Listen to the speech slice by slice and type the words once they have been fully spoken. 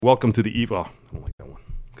Welcome to the EVO. I don't like that one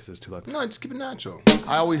because it's too loud. No, just keep it natural.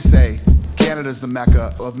 I always say Canada's the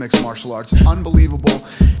mecca of mixed martial arts. It's unbelievable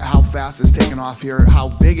how fast it's taken off here, how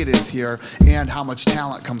big it is here, and how much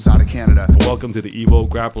talent comes out of Canada. Welcome to the EVO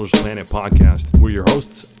Grapplers Planet podcast. We're your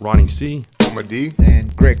hosts, Ronnie C. Omar D.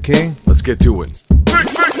 And Greg King. Let's get to it.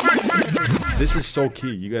 This is so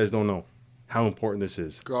key. You guys don't know how important this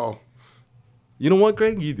is. Go. You know what,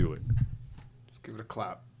 Greg? You do it. Just give it a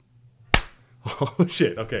clap. Oh,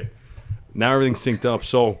 shit. Okay. Now everything's synced up.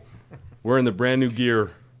 So we're in the brand new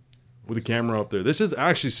gear with the camera up there. This is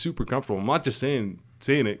actually super comfortable. I'm not just saying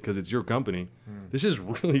it because it's your company. This is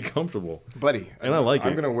really comfortable. Buddy. And I like it.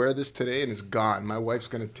 I'm going to wear this today and it's gone. My wife's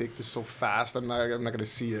going to take this so fast, I'm not going to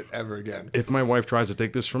see it ever again. If my wife tries to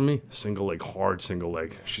take this from me, single leg, hard single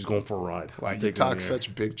leg, she's going for a ride. Why, I'm you taking talk it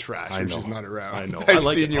such big trash when she's not around. I know. I've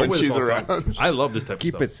like seen it. you I when wear this she's all the time. around. I love this type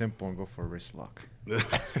Keep of stuff. it simple and go for a wrist lock.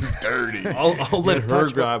 Dirty. I'll let her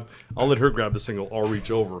grab. I'll let her grab the single. I'll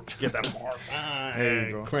reach over, get that hard, There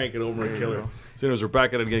you go. crank it over and kill her. So anyways, we're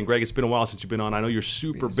back at it again. Greg, it's been a while since you've been on. I know you're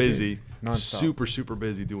super busy, super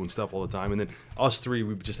busy doing stuff all the time. And then us three,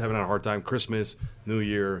 we've just having a hard time. Christmas, New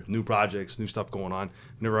Year, new projects, new stuff going on.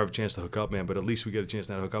 Never have a chance to hook up, man. But at least we get a chance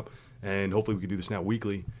now to hook up, and hopefully we can do this now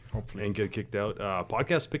weekly. Hopefully. And get it kicked out.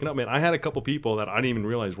 Podcast's picking up, man. I had a couple people that I didn't even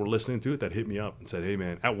realize were listening to it that hit me up and said, "Hey,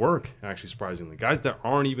 man," at work, actually, surprisingly, guys that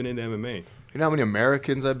aren't even into MMA. You know how many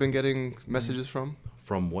Americans I've been getting messages from?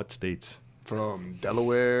 From what states? From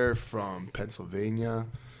Delaware, from Pennsylvania.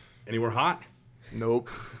 Anywhere hot? Nope.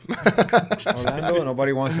 Orlando?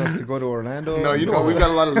 Nobody wants us to go to Orlando? No, you know what? We've got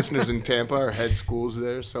a lot of listeners in Tampa. Our head school's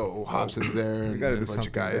there, so Hobson's there, and gotta a do bunch of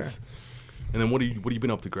something guys. And then what have you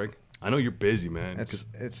been up to, Greg? I know you're busy, man. It's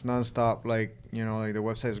nonstop. Like the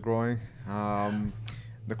website's growing.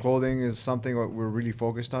 The clothing is something what we're really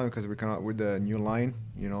focused on because we're coming out with the new line.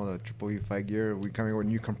 The Triple E fight gear. We're coming with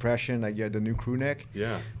new compression. Like the new crew neck.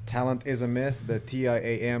 Yeah. Talent is a myth. The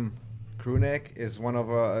TIAM crew neck is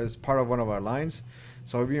part of one of our lines.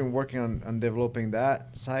 So we've been working on developing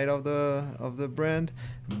that side of the brand,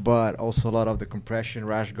 but also a lot of the compression,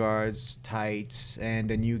 rash guards, tights, and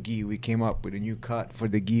the new gi. We came up with a new cut for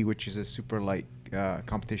the gi, which is a super light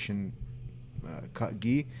competition cut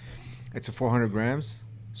gi. It's a 400 grams,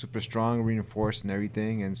 super strong, reinforced and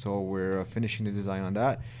everything, and so we're finishing the design on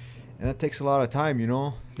that. And that takes a lot of time,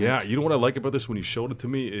 Yeah, you know what I like about this when you showed it to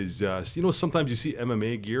me is, sometimes you see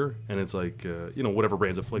MMA gear and it's like, whatever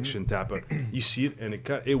brands, Affliction, Tappa, you see it and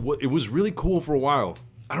it was really cool for a while.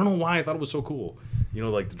 I don't know why I thought it was so cool.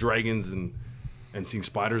 Like the dragons and seeing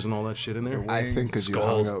spiders and all that shit in there. I think because you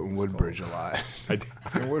hung out in Woodbridge a lot. I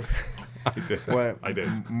did. What? I did.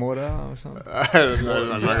 Moda or something?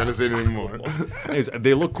 I'm not going to say anything more. Anyways,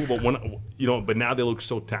 they look cool, but now they look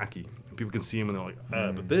so tacky. People can see them and they're like,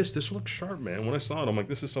 but this looks sharp, man. When I saw it, I'm like,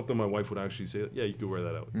 this is something my wife would actually say, yeah, you could wear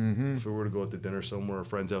that out. If we were to go out to dinner somewhere, a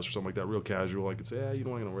friend's house or something like that, real casual, I could say, yeah, you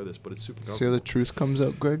know, I'm going to wear this, but it's super comfortable. See how the truth comes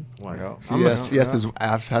out, Greg? Why? He has to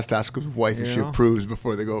ask his wife if she approves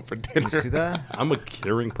before they go out for dinner. You see that? I'm a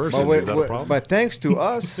caring person. Is that a problem? But thanks to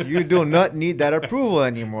us, you do not need that approval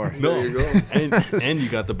anymore. No. There you go. and you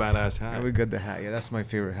got the badass hat. And we got the hat. Yeah, that's my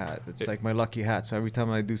favorite hat. It's like my lucky hat. So every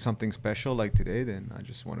time I do something special like today, then I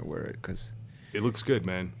just want to wear it because it looks good,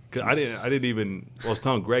 man. 'Cause I didn't even. I was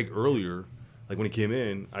telling Greg earlier, like when he came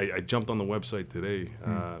in, I jumped on the website today,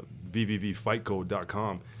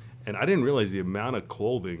 www.fightcode.com, and I didn't realize the amount of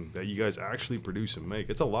clothing that you guys actually produce and make.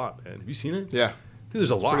 It's a lot, man. Have you seen it? Yeah. Dude, there's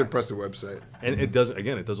a lot. Pretty impressive website. And it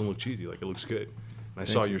doesn't look cheesy. Like, it looks good. And I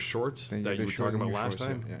saw your shorts that you were talking about last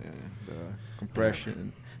time. Yeah. The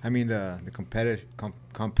compression. I mean the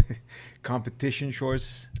competition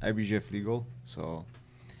shorts, IBJF legal. So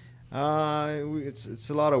it's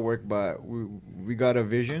a lot of work, but we got a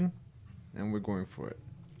vision, and we're going for it.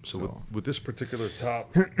 So with this particular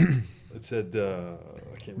top, it said I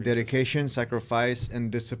can't read dedication, sacrifice, and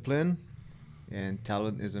discipline. And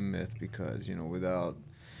talent is a myth because without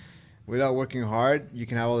working hard, you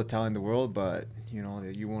can have all the talent in the world, but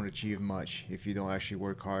you won't achieve much if you don't actually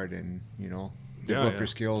work hard and develop your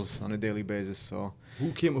skills on a daily basis. So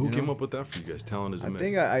who came up with that for you guys? Talent is a myth. I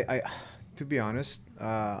think I to be honest,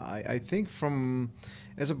 I think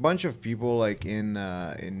there's a bunch of people like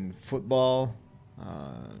in football,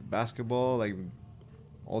 basketball, like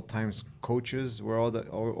all times coaches were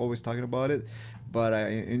always talking about it. But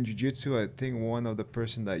in jiu-jitsu, I think one of the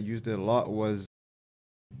person that used it a lot was.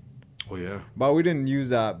 Oh yeah. But we didn't use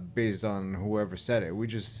that based on whoever said it. We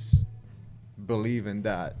just believe in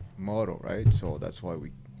that motto, right? So that's why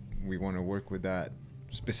we want to work with that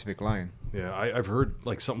specific line. Yeah, I've heard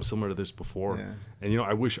like something similar to this before, Yeah. and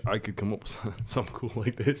I wish I could come up with something cool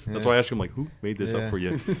like this. That's Yeah. why I asked him like, who made this up Yeah. for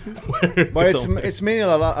you? But it's mainly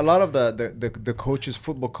a lot of the coaches,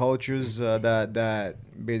 football coaches that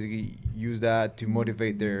basically use that to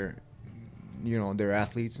motivate their their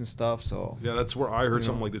athletes and stuff. So Yeah, that's where I heard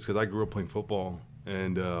something like this because I grew up playing football,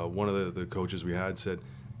 and one of the coaches we had said,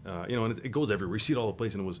 and it goes everywhere. We see it all the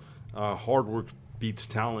place, and it was hard work beats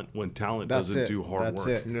talent when talent doesn't do hard work. That's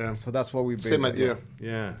it. Yeah. So that's what we Same base it, idea.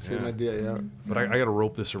 Yeah, Same yeah. idea, yeah. But I got to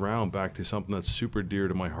rope this around back to something that's super dear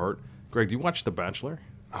to my heart. Greg, do you watch The Bachelor?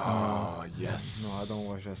 Oh, yes. No, I don't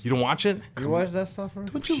watch that. You don't watch it? You watch that stuff? Right?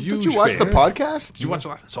 Don't you Huge watch the fans. podcast? Did you watch a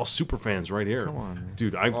lot? It's all super fans right here. Come on, man.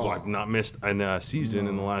 Dude, I've not missed a season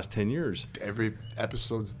in the last 10 years. Every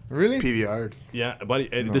episode's Really? PVR'd. Yeah, buddy.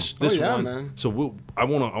 This yeah, one. man. So I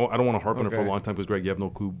don't want to harp on it for a Okay. long time because Greg, you have no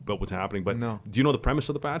clue about what's happening. But No. do you know the premise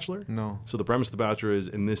of The Bachelor? No. So the premise of The Bachelor is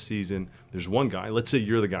in this season, there's one guy. Let's say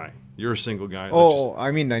you're the guy. You're a single guy. Oh, I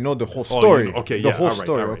mean, I know the whole Oh, you story. know- okay, the yeah, whole all right,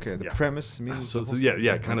 story. all right, Okay, the yeah. premise means. So, the so whole yeah, story.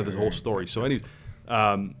 yeah, kind of this whole story. So anyways,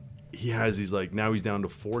 he has these like now he's down to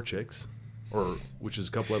 4 chicks, which is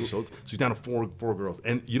a couple episodes. So he's down to four girls.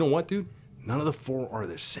 And you know what, dude? None of the 4 are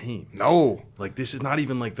the same. No. Like this is not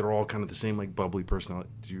even like they're all kind of the same like bubbly personality.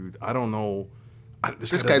 Dude, I don't know.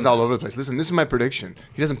 This guy guy's doesn't- all over the place. Listen, this is my prediction.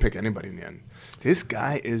 He doesn't pick anybody in the end. This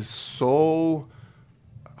guy is so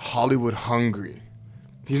Hollywood hungry.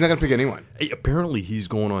 He's not going to pick anyone. Hey, apparently he's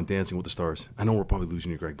going on Dancing with the Stars. I know we're probably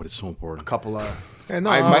losing you, Greg, but it's so A important. couple of... Yeah, no,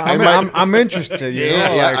 I might- I'm interested. You Yeah,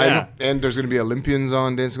 know, yeah, like, and there's going to be Olympians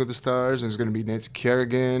on Dancing with the Stars. And there's going to be Nancy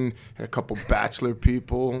Kerrigan and a couple Bachelor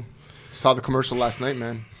people. Saw the commercial last night,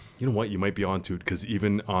 man. You know what? You might be onto it because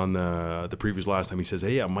even on the previous last time he says,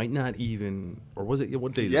 "Hey, I might not even," or was it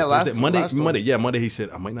what day? is it? Yeah, Thursday? Monday. last one. Monday. Yeah, Monday. He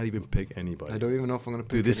said, "I might not even pick anybody." I don't even know if I'm going to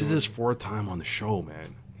pick Dude, this is anyone. his 4th time on the show,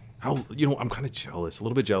 man. How I'm kind of jealous, a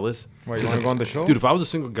little bit jealous. Wait, you want to go on the show? Dude, if I was a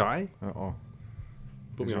single guy, Oh.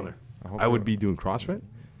 put me on there. hope I would not. be doing CrossFit,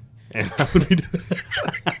 and I would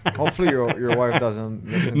be. Hopefully your wife doesn't.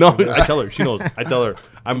 Listen No, to this. I tell her. She knows. I tell her.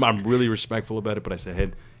 I'm really respectful about it, but I say,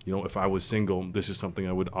 hey, if I was single, this is something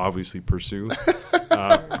I would obviously pursue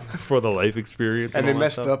for the life experience. And they all that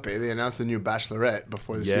messed stuff. up, eh? They announced a new Bachelorette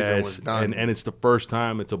before the season was done. and it's the first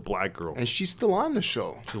time it's a black girl. And she's still on the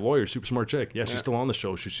show. She's a lawyer, super smart chick. Yeah, she's still on the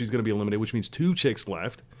show. She's going to be eliminated, which means 2 chicks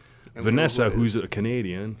left. And we know Vanessa, who it who's is. a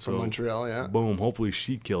Canadian. From so Montreal, yeah. Boom. Hopefully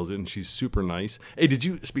she kills it, and she's super nice. Hey,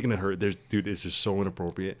 speaking of her, dude, this is so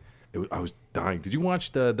inappropriate. I was dying. Did you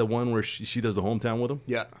watch the one where she does the hometown with him?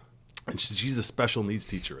 Yeah. And she's the special needs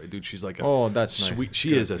teacher, right, dude? She's like That's sweet. nice. She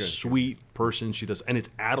Good, is a good. sweet person. She does, and it's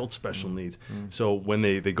adult special needs. So when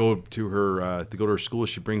they go to her school,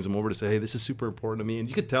 she brings them over to say, "Hey, this is super important to me." And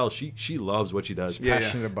you could tell she loves what she does. Yeah.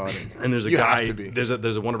 Passionate about it. And there's a You guy. have to be.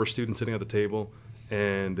 There's one of her students sitting at the table,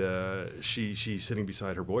 and she's sitting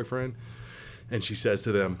beside her boyfriend. And she says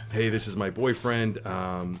to them, "Hey, this is my boyfriend."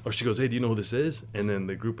 Or she goes, "Hey, do you know who this is?" And then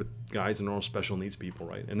the group of guys are all special needs people,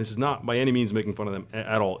 right? And this is not by any means making fun of them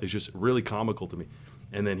at all. It's just really comical to me.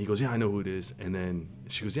 And then he goes, "Yeah, I know who it is." And then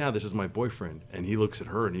she goes, "Yeah, this is my boyfriend." And he looks at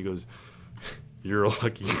her and he goes, "You're a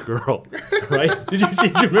lucky girl," right? Did you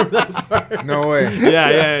remember that part? No way.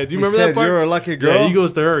 Yeah. Do you He remember said, that part? "You're a lucky girl?" Yeah, he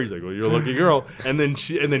goes to her. He's like, "Well, you're a lucky girl." And then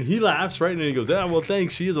he laughs, right? And then he goes, "Yeah, well,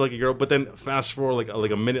 thanks. She is a lucky girl." But then fast forward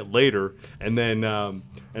like a minute later, and then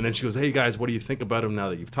she goes, "Hey guys, what do you think about him now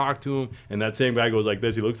that you've talked to him?" And that same guy goes like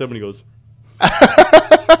this. He looks up and he goes,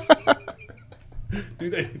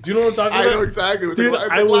 "Dude, do you know what I'm talking I about?" know exactly. With Dude,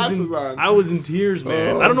 the glasses on. I was in tears,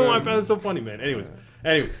 man. Oh, I don't know why I man. found it so funny, man. Anyways,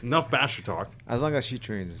 enough Bachelor talk. As long as she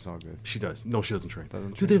trains, it's all good. She does. No, she doesn't train. Doesn't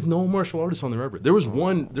Dude, train? they have no martial artists on there ever. There was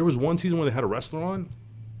one season where they had a wrestler on.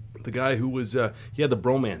 The guy who was he had the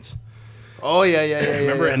bromance. Oh, yeah.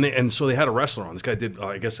 Remember? Yeah. And so they had a wrestler on. This guy did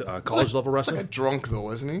I guess college level It's like wrestling. a drunk, though,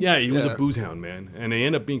 wasn't he? Yeah, he was a booze hound, man. And they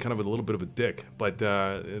end up being kind of a little bit of a dick. But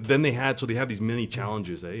then they had these mini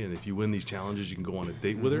challenges, eh? And if you win these challenges, you can go on a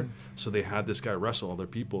date with her. So they had this guy wrestle other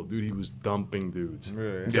people. Dude, he was dumping dudes.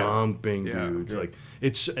 Really? Yeah. Dumping Yeah. dudes. Like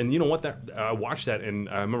and you know what? I watched that and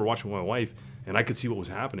I remember watching with my wife and I could see what was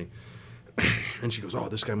happening. And she goes, "Oh,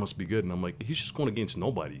 this guy must be good." And I'm like, "He's just going against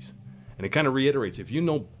nobodies." And it kind of reiterates, if you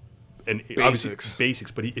know, and obviously basics,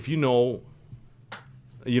 but if you know,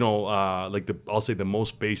 like I'll say the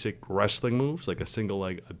most basic wrestling moves, like a single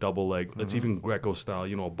leg, a double leg, let's even Greco style,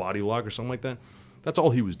 a body lock or something like that. That's all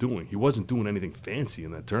he was doing. He wasn't doing anything fancy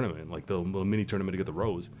in that tournament, like the little mini tournament to get the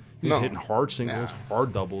rose. He was hitting hard singles,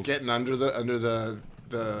 hard doubles. Getting under the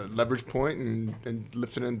the leverage point and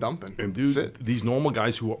lifting and dumping. And That's dude, it. these normal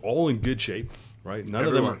guys who are all in good shape, right?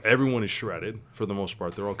 Everyone is shredded for the most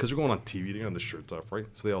part. They're all, because they're going on TV, they got the shirts off, right?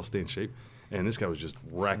 So they all stay in shape. And this guy was just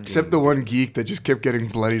wrecking. Except the one geek that just kept getting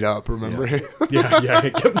bloodied up, remember? Yeah. He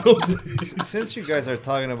kept those. Since you guys are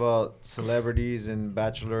talking about celebrities and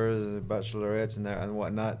bachelors, bachelorettes, and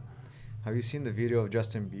whatnot, have you seen the video of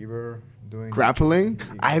Justin Bieber doing Grappling?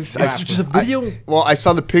 It's just a video? I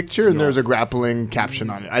saw the picture and there's a grappling caption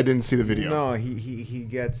on it. I didn't see the video. No, he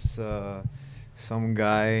gets some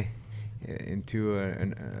guy into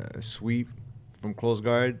a sweep from close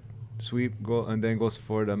guard. Sweep, and then goes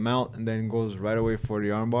for the mount, and then goes right away for the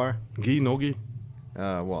armbar. Gi, no gi?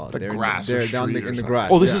 Well, The they're grass they're or down street or in the something. grass.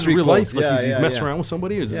 Oh, this yeah. is real life? Like Yeah, he's messing yeah. around with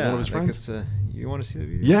somebody? Or is this one of his friends? You want to see the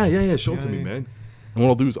video? Yeah. Show it to me, Yeah. man. And what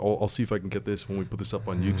I'll do is I'll see if I can get this when we put this up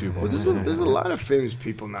on YouTube. Well, there's a lot of famous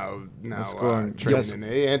people now Let's go on. training,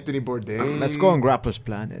 Anthony Bourdain. Let's go on Grappler's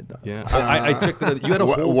Planet. Yeah, I checked it out. You had a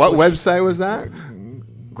whole What push. website was that?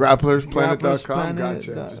 Grapplersplanet.com.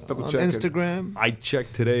 Gotcha. Just double on check Instagram. I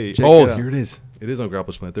checked today. Check Oh, it out. here it is. It is on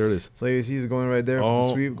Grappler's Planet. There it is. So you see he's going right there for the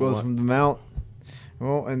Oh, sweep, goes what? from the mount.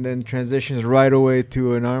 Oh, and then transitions right away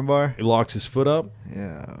to an armbar. He locks his foot up.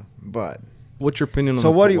 Yeah, but What's your opinion on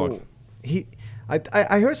so the what do foot you? lock?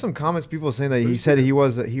 I heard some comments, people saying that he said he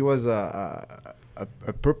was a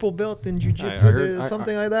purple belt in jiu-jitsu or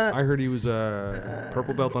something like that. I heard he was a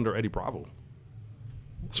purple belt under Eddie Bravo.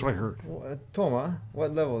 That's what I heard. Toma,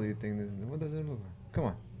 what level do you think this is? What does it look like? Come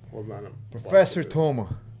on, Hold on. Professor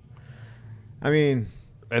Toma. I mean,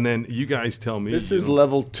 And then you guys tell me. This you is know-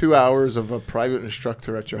 level 2 hours of a private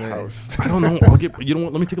instructor at your house. I don't know. I'll get. You know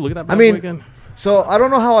what? Let me take a look at that. I bad mean, boy again. so I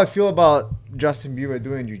don't know how I feel about Justin Bieber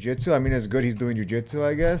doing jiu-jitsu. I mean, it's good he's doing jiu-jitsu,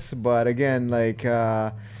 I guess. But again, like,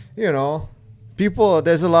 people,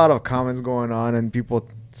 there's a lot of comments going on and people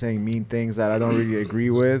saying mean things that I don't really agree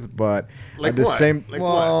with. But Like at the what? same, Like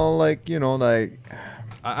well, like,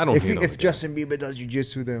 I don't. hate on if the guy. Justin Bieber does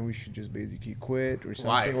jiu-jitsu, then we should just basically quit or something.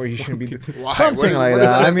 Why? Or he shouldn't be Why? something What like does that.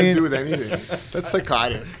 that I have to mean, do with anything? That's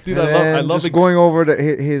psychotic. Dude, and I love just going over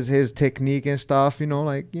his technique and stuff.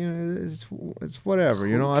 It's whatever.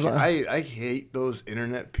 I hate those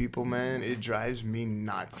internet people, man. It drives me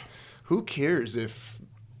nuts. Who cares if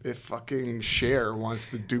fucking Cher wants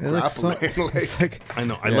to do grappling? I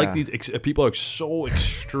know. I like these people are so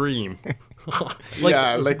extreme.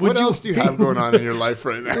 What else do you have going on in your life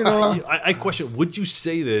right now? I question, would you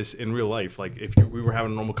say this in real life? Like, if we were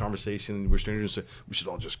having a normal conversation and we're strangers and say, we should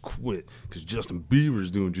all just quit because Justin Bieber's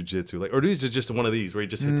doing jiu-jitsu. Like, or is it just one of these where you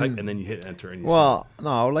just hit type and then you hit enter and you no,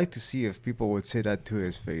 I would like to see if people would say that to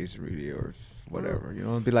his face, really, or whatever.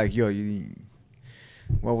 Be like, yo,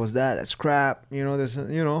 what was that? That's crap. You know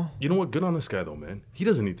what? Good on this guy, though, man. He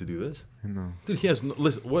doesn't need to do this. No. Dude, he has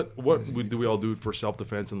listen. What do we all do for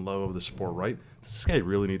self-defense and love of the sport, right? Does this guy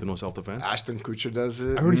really need to know self-defense? Ashton Kutcher does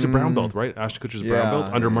it. I heard he's a brown belt, right? Ashton Kutcher's a brown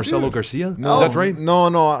belt under Marcelo Garcia. No, Is that right? No.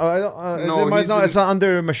 It's not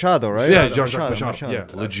under Machado, right? Yeah, Jean-Jacques Machado. Yeah,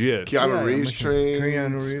 legit. Keanu Reeves trains.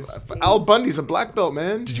 Keanu Reeves. Al Bundy's a black belt,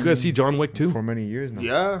 man. Did you guys see John Wick 2? For many years now.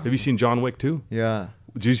 Yeah. Have you seen John Wick 2? Yeah.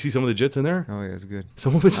 Did you see some of the jits in there? Oh yeah, it's good.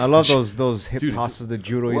 Some of it's I love those hip Dude, tosses, the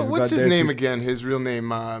judo. What's his name again? His real name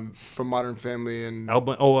from Modern Family and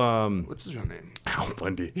what's his real name? Al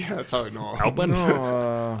Bundy. Yeah, that's how I know. Al Bundy.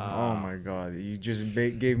 Oh my God! You just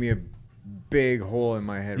gave me a big hole in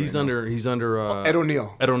my head. He's right under Ed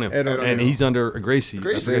O'Neill. Ed O'Neill. Ed O'Neill. And he's under Gracie.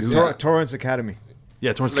 Gracie, I forget yeah. who's- Torrance Academy.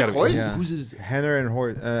 Yeah, Torrance Like Academy. Hoyce? Yeah. Who's his? Henner and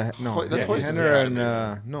Hoyce. No, That's Hoyce's Henner and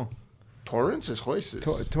Academy. no. Torrance is Hoyce's.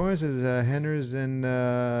 Torrance is Henner's and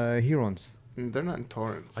Herons. They're not in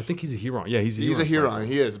Torrance. I think he's a Huron. Yeah, he's a He's a Huron. Huron.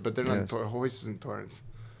 He is, but they're not Yes. Hoyce's in Torrance.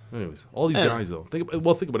 Anyways, all these guys though. Think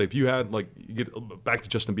about it. If you had you get back to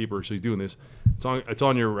Justin Bieber, so he's doing this. It's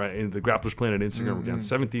on your in the Grappler's Planet Instagram. We got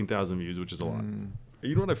 17,000 views, which is a lot.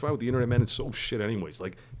 You know what I find with the internet, man? It's so shit. Anyways,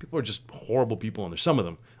 like people are just horrible people on there. Some of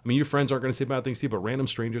them. I mean, your friends aren't going to say bad things to you, but random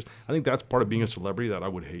strangers. I think that's part of being a celebrity that I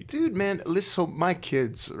would hate. Dude, man, listen. So my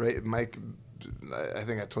kids, right? I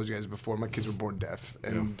think I told you guys before. My kids were born deaf,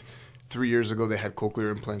 and 3 years ago they had cochlear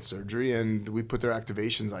implant surgery, and we put their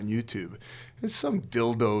activations on YouTube. And some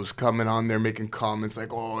dildos coming on there making comments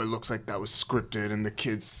like, "Oh, it looks like that was scripted," and the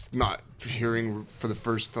kid's not hearing for the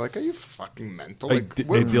first. Like, are you fucking mental? Like, a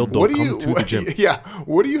dildo come to the gym. Yeah,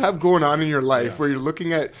 what do you have going on in your life where you're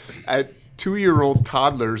looking at 2-year-old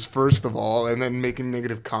toddlers first of all, and then making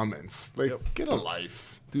negative comments? Like, get a life.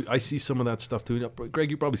 Dude, I see some of that stuff too. Greg,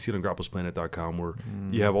 you probably see it on grapplersplanet.com where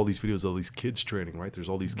you have all these videos of all these kids training, right? There's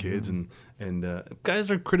all these kids and guys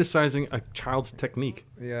are criticizing a child's technique.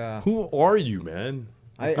 Yeah. Who are you, man?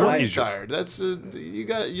 I'm tired. That's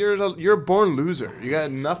you're a born loser. You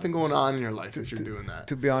got nothing going on in your life if you're doing that.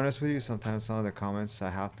 To be honest with you, sometimes some of the comments I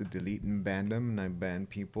have to delete and ban them, and I ban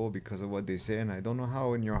people because of what they say, and I don't know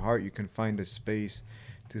how in your heart you can find a space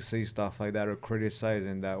to say stuff like that or criticize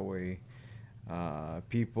in that way.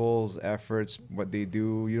 People's efforts, what they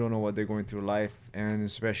do, you don't know what they're going through life, and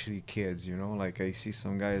especially kids, you know, like I see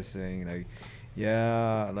some guys saying like,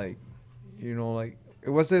 yeah, like, you know, like, it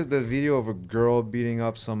was the video of a girl beating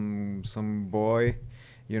up some boy,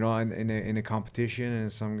 you know, in a competition, and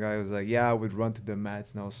some guy was like, yeah, I would run to the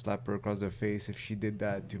mats and I'll slap her across the face if she did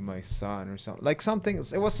that to my son or something. Like something,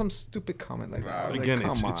 it was some stupid comment like that. Again,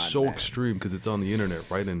 like, it's so extreme because it's on the internet,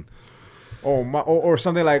 right? And or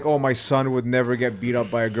something like, oh, my son would never get beat up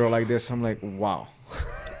by a girl like this. I'm like, wow.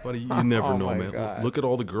 But you never know, man. God. Look at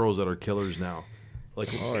all the girls that are killers now.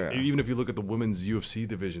 Like, even if you look at the women's UFC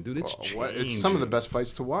division, dude, it's changing. It's some of the best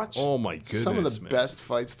fights to watch. Oh, my goodness, some of the best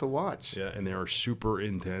fights to watch. Yeah, and they are super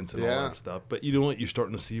intense and all that stuff. But you know what? You're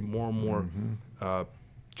starting to see more and more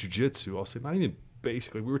jiu-jitsu. I'll say not even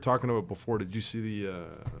basically. We were talking about before. Did you see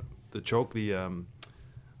the choke?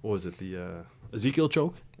 What was it? The Ezekiel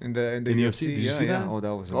choke? In the UFC? Did you see that? Oh,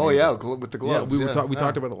 that was amazing. Oh, yeah, with the gloves. Yeah, we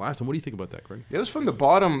talked about it last time. What do you think about that, Craig? It was from the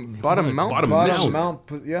bottom mount. Bottom mount.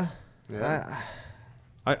 Yeah.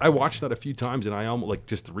 I watched that a few times, and I almost like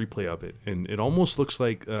just the replay of it, and it almost looks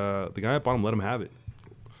like the guy at bottom let him have it.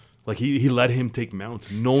 Like he let him take mount,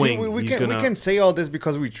 knowing we can say all this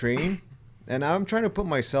because we train, and I'm trying to put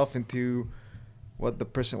myself into what the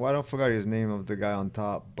person. Well, I don't forget his name of the guy on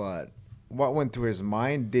top, but what went through his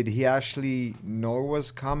mind? Did he actually know it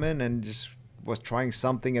was coming and just was trying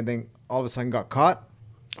something, and then all of a sudden got caught?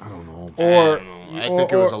 I don't know. I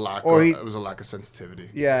think it was a lack of sensitivity.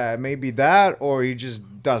 Yeah, maybe that, or he just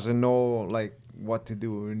doesn't know like what to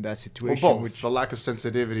do in that situation. Well, both. The lack of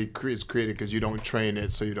sensitivity is created because you don't train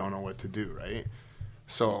it, so you don't know what to do, right?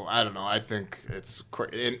 So I don't know. I think it's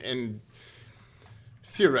and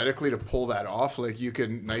theoretically to pull that off, like you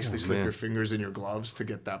can nicely slip your fingers in your gloves to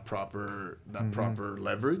get that proper proper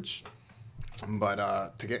leverage.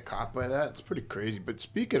 But to get caught by that, it's pretty crazy. But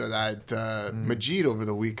speaking of that, Majid over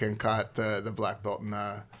the weekend caught the black belt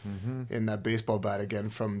in that baseball bat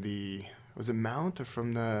again from the, was it mount or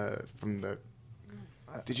from the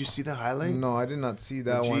did you see the highlight? No, I did not see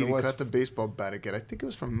that Majid, one. He caught the baseball bat again. I think it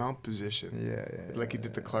was from mount position. Yeah. Like he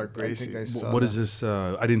did the Clark Gracie. What is this?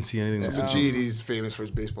 I didn't see anything. So Majid, he's famous for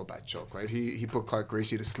his baseball bat choke, right? He put Clark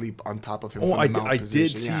Gracie to sleep on top of him. Oh, from the mount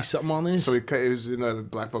position. Did see something on this. So it was in the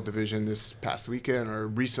black belt division this past weekend or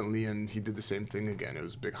recently, and he did the same thing again. It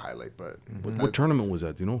was a big highlight. But what tournament was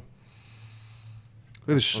that? Do you know?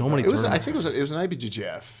 There's so many. I think it was an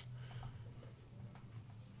IBJJF.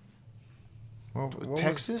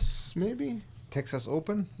 Texas, maybe? Texas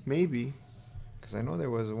Open? Maybe. Because I know there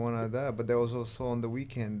was one of that, but there was also on the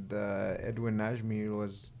weekend, Edwin Najmi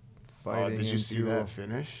was fighting. Oh, did you see that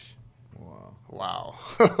finish? Wow. Wow.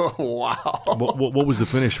 What was the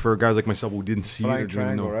finish for guys like myself who didn't see Flying it or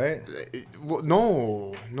didn't know? right?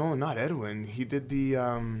 No, not Edwin. He did the,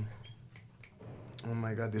 oh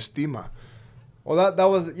my God, the Estima. Well, that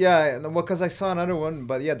was, yeah, because I saw another one,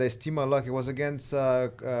 but yeah, the Estima Luck, it was against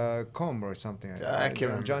Combe or something. I can't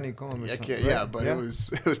remember. Johnny Combe or something. Right? Yeah, but it was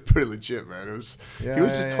pretty legit, man. He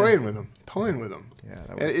was just toying with him. Yeah,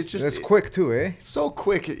 it's quick too, eh? So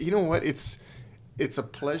quick. You know what? It's a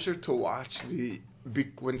pleasure to watch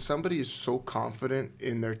when somebody is so confident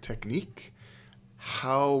in their technique,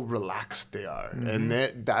 how relaxed they are, and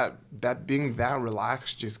that being that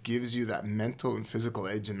relaxed just gives you that mental and physical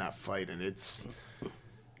edge in that fight, and it's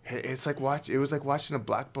like it was like watching a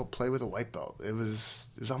black belt play with a white belt. It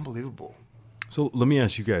was unbelievable. So let me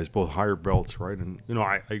ask you guys, both higher belts, right? And you know,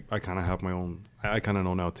 I kind of have my own. I kind of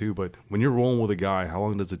know now too. But when you're rolling with a guy, how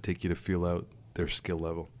long does it take you to feel out their skill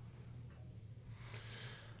level?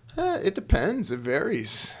 It depends. It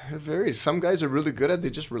varies. Some guys are really good at it. They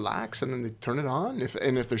just relax and then they turn it on. If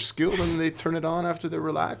they're skilled and they turn it on after they're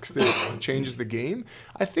relaxed, it changes the game.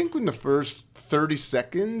 I think in the first 30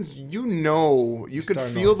 seconds, you could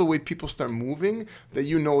feel the way people start moving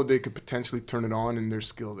that they could potentially turn it on and their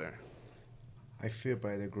skill there. I feel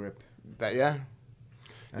by the grip.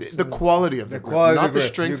 The quality of the grip, not the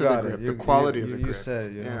strength of the grip. The quality of the grip. You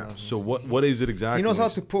said, yeah. So what is it exactly? He knows how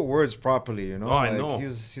to put words properly, you know. Oh, I know.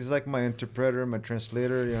 He's like my interpreter, my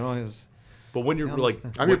translator, you know. But when you're like,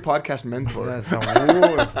 I'm your podcast mentor.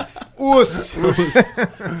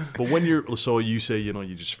 But when so you say,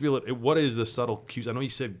 you just feel it. What is the subtle cues? I know you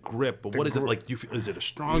said grip, but what is it like? Is it a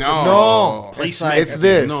strong? No. It's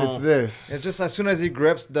this. It's just as soon as he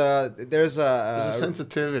grips, there's a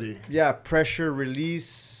sensitivity. Yeah, pressure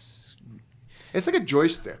release. It's like a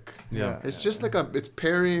joystick. Yeah. It's just like it's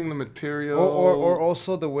parrying the material. Or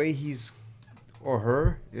also the way he's or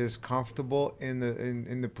her is comfortable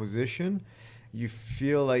in the position. You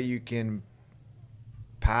feel like you can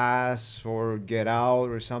pass or get out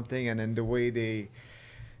or something, and then the way they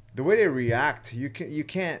react, it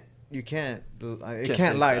can't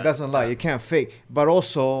lie. It doesn't lie. You can't fake. But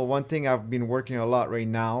also, one thing I've been working a lot right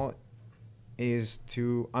now is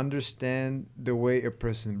to understand the way a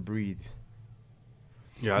person breathes.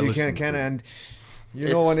 Yeah, you can and you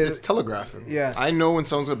know when it's telegraphing. Yes. I know when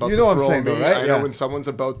someone's about You to know what I'm throw saying, me. though, right? I know Yeah. when someone's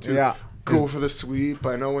about to go for the sweep.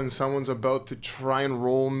 I know when someone's about to try and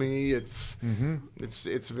roll me. It's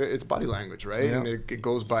body language, right? Yeah. And it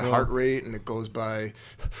goes by heart rate, and it goes by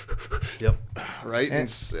Yep. right.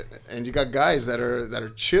 And you got guys that are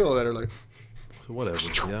chill, that are like Whatever.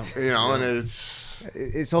 Yeah. you know, and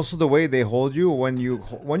it's also the way they hold you when you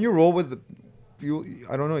roll with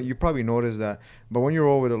I don't know, you probably noticed that, but when you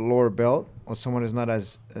roll with a lower belt or someone is not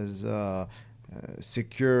as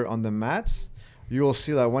secure on the mats, you will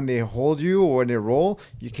see that when they hold you or when they roll,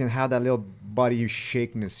 you can have that little body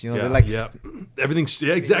shakiness. You know, Yeah, they're like, everything's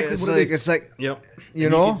exactly it's what like, it is. It's like, Yep. you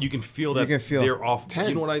know, you can feel that they're off. tense.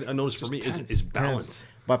 You know what I noticed for me is balance. tense.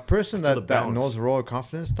 But person that balance. knows roll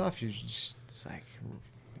confidence stuff, it's like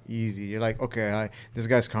easy. You're like, okay, this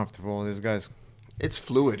guy's comfortable. This guy's. It's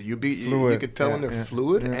fluid. You could tell when they're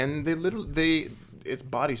fluid, and it's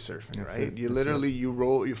body surfing, right?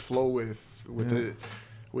 You flow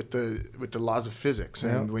with the laws of physics,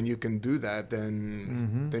 and when you can do that,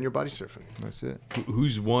 then you're body surfing. That's it.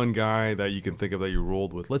 Who's one guy that you can think of that you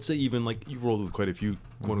rolled with? Let's say even like you've rolled with quite a few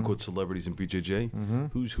quote unquote celebrities in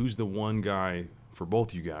BJJ. Who's the one guy for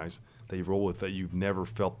both you guys that you've rolled with that you've never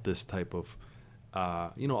felt this type of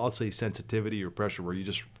I'll say sensitivity or pressure where you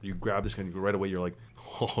grab this guy and you go right away, you're like,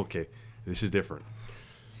 oh, okay, this is different.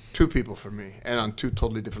 Two people for me, and on two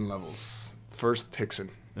totally different levels. First, Hickson.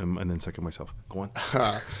 And then second, myself. Go on.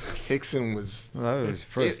 Hickson was... That was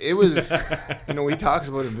first. It was... he talks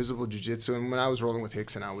about invisible jiu-jitsu, and when I was rolling with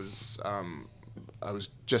Hickson, I was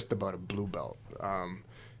just about a blue belt.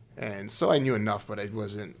 And so I knew enough, but I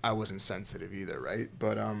wasn't sensitive either, right?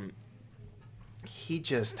 But he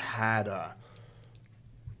just had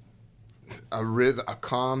a rhythm, a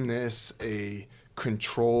calmness, a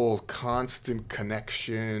control, constant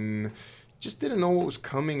connection. Just didn't know what was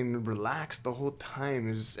coming and relaxed the whole time.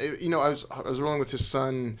 I was rolling with his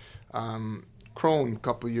son, Crone, a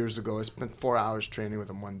couple of years ago. I spent 4 hours training with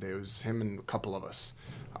him one day. It was him and a couple of us.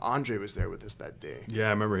 Andre was there with us that day. Yeah,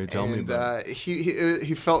 I remember he telling me about it.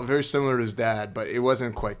 He felt very similar to his dad, but it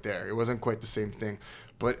wasn't quite there. It wasn't quite the same thing.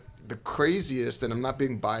 But the craziest, and I'm not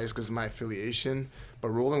being biased because of my affiliation, but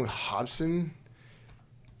rolling with Hobson,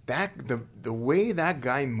 the way that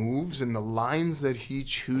guy moves and the lines that he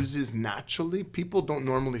chooses naturally, people don't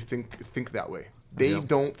normally think that way.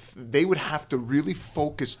 They would have to really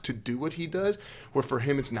focus to do what he does, where for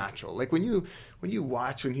him it's natural. Like when you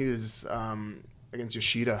watch when he was against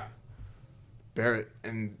Yoshida Barrett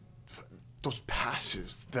and those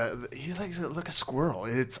passes, he's like a squirrel.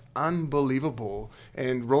 It's unbelievable.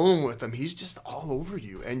 And rolling with him, he's just all over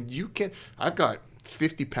you. And I've got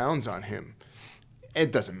 50 pounds on him.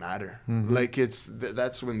 It doesn't matter. Like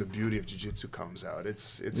that's when the beauty of jiu-jitsu comes out.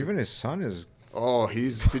 It's even his son is. Oh,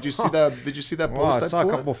 did you see that? Did you see that post? I saw a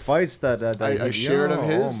couple fights that I shared of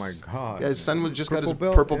his. Oh my god! Yeah, his son just got his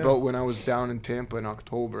purple belt when I was down in Tampa in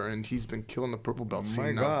October, and he's been killing the purple belt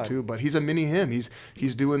scene now too. But he's a mini him.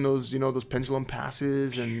 He's doing those those pendulum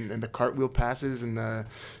passes and the cartwheel passes and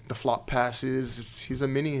the flop passes. He's a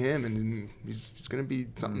mini him, and he's gonna be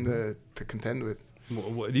something to contend with.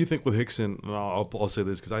 What do you think with Hickson? I'll say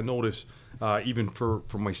this because I notice even for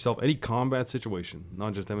myself, any combat situation,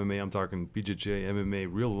 not just MMA, I'm talking BJJ, MMA,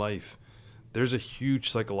 real life, there's a huge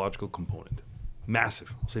psychological component.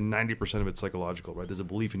 Massive. I'll say 90% of it's psychological, right? There's a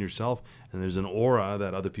belief in yourself and there's an aura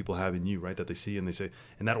that other people have in you, right? That they see and they say,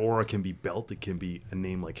 and that aura can be built. It can be a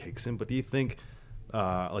name like Hickson. But do you think,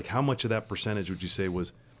 how much of that percentage would you say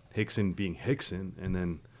was Hickson being Hickson and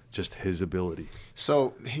then just his ability?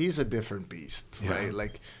 So he's a different beast, right? Yeah.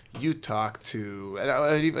 Like you talk to, and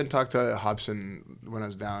I even talked to Hobson when I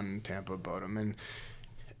was down in Tampa about him, and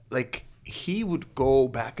like he would go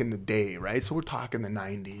back in the day, right? So we're talking the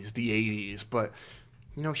 90s, the 80s, but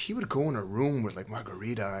he would go in a room with like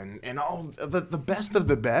Margarita and all the best of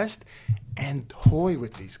the best and toy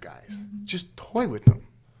with these guys, just toy with them.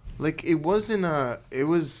 Like it was the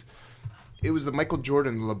Michael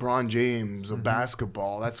Jordan, the LeBron James of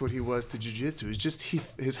basketball. That's what he was to jiu-jitsu. It's just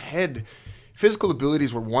his head physical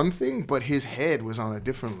abilities were one thing, but his head was on a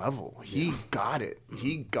different level. He got it.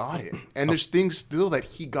 And there's things still that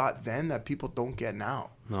he got then that people don't get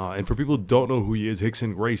now. No, and for people who don't know who he is,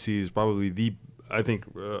 Rickson Gracie is probably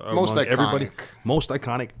most iconic. Everybody, most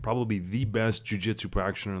iconic, probably the best jiu-jitsu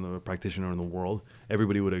practitioner in the world.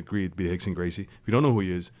 Everybody would agree it'd be Rickson Gracie. If you don't know who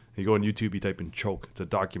he is, you go on YouTube, you type in Choke. It's a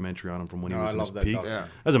documentary on him from when he was in his peak. Yeah.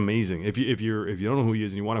 That's amazing. If you don't know who he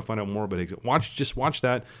is and you want to find out more about Rickson, watch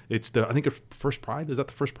that. It's I think First Pride. Is that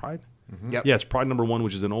the First Pride? Mm-hmm. Yep. Yeah, it's Pride #1,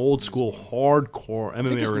 which is an old school hardcore MMA I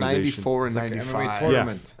think it's organization. 94 and 95.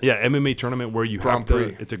 tournament. Yeah, MMA tournament where you Grand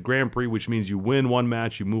Prix. It's a Grand Prix, which means you win one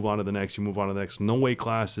match, you move on to the next, No weight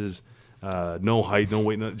classes, no height, no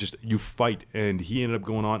weight, just you fight. And he ended up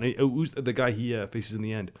going on. Who's the guy he faces in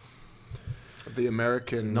the end? The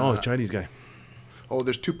American. No, Chinese guy. Oh,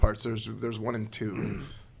 there's two parts. There's 1 and 2.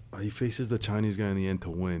 He faces the Chinese guy in the end to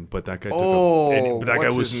win, but that guy.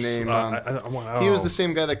 What's his name? I he was the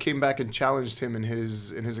same guy that came back and challenged him in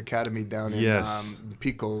his academy down in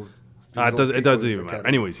Pico. It doesn't even matter.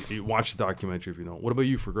 Anyways, you watch the documentary if you don't. What about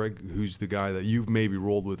you, for Greg? Who's the guy that you've maybe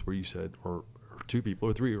rolled with, where you said, or two people,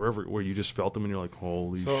 or three, or where you just felt them and you're like,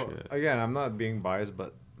 holy shit. So again, I'm not being biased,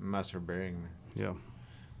 but Master Bering, man. Yeah.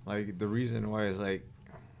 Like the reason why is like,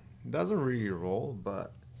 he doesn't really roll,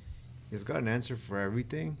 but he's got an answer for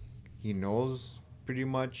everything. He knows pretty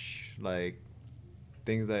much like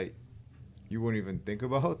things that you wouldn't even think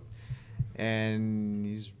about, and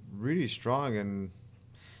he's really strong. And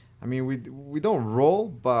I mean, we don't roll,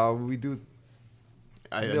 but we do.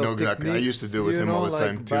 I know exactly. I used to do it with him all the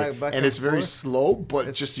time too, and it's very slow, but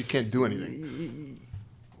it's just you can't do anything.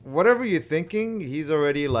 Whatever you're thinking, he's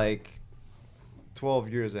already like 12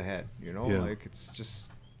 years ahead. Like it's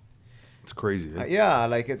just. It's crazy. Yeah,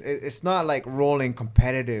 like it's not like rolling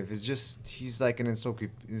competitive. It's just he's like an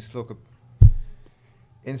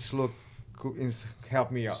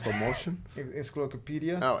help me out. Slow motion?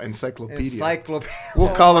 Encyclopedia? Oh, encyclopedia. Encyclopedia.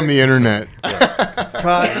 We'll call him the internet.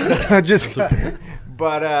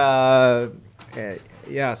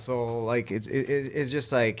 Yeah, so like it's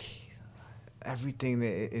just like everything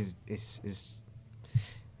that is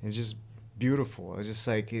just beautiful. It's just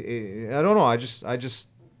like I don't know.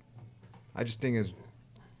 I just think it's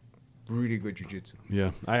really good jiu-jitsu.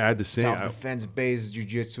 Yeah, I had the same. Self-defense based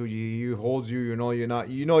jiu-jitsu. You hold you. You're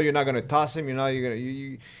not gonna toss him.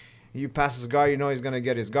 You pass his guard. He's gonna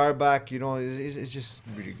get his guard back. It's just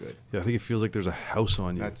really good. Yeah, I think it feels like there's a house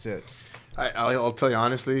on you. That's it. I'll tell you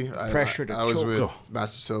honestly. Pressure to I was choke. with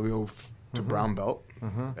Master Silvio to brown belt.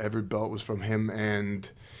 Every belt was from him, and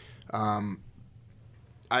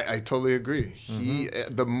I totally agree.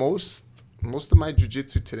 Most of my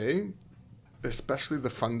jiu-jitsu today, especially the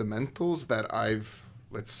fundamentals that I've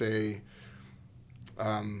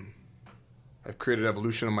created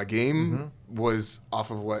evolution of my game, was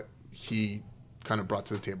off of what he kind of brought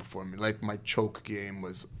to the table for me. Like my choke game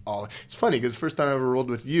was all. It's funny because the first time I ever rolled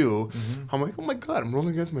with you, I'm like, oh my god, I'm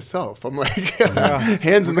rolling against myself. I'm like,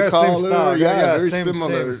 hands in the collar, very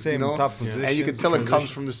similar, same top position. And you can tell it comes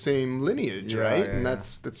from the same lineage, right? And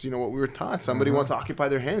that's what we were taught. Somebody wants to occupy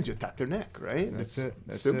their hands, you attack their neck, right? That's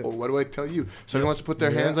simple. What do I tell you? Somebody wants to put their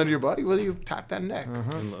hands under your body, well, you attack that neck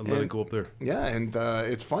and let it go up there. Yeah, and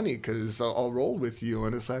it's funny because I'll roll with you,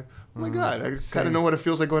 and it's like, oh my god, I kind of know what it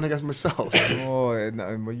feels like going against myself.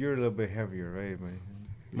 But you're a little bit heavier, right?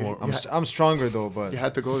 I'm stronger though, but you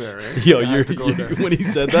had to go there, right? Yo, when he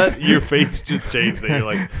said that, your face just changed. And you're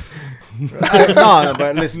like,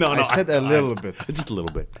 but listen, I said a little bit, just a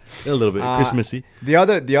little bit, Christmassy. The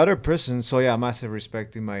other person, so yeah, massive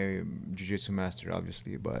respect to my jiu-jitsu master,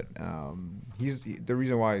 obviously, but he's the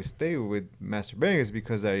reason why I stay with Master Bering is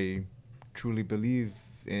because I truly believe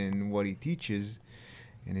in what he teaches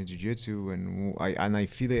in his jiu-jitsu, and I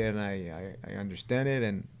feel it, and I understand it,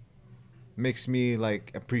 and makes me like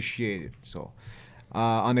appreciate it. So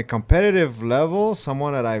on a competitive level,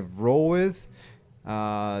 someone that I've rolled with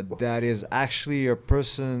that is actually a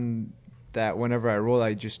person that whenever I roll,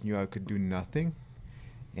 I just knew I could do nothing,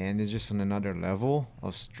 and it's just on another level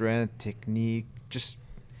of strength, technique, just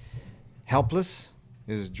helpless,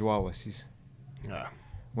 is Joao Assis. Yeah.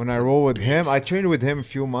 When I roll with him, I trained with him a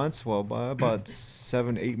few months, about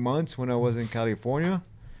 7-8 months when I was in California.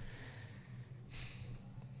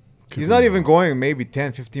 He's not even going maybe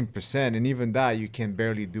 10-15%, and even that you can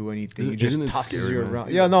barely do anything. He just tosses you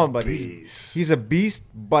around. Yeah, no, but he's a beast,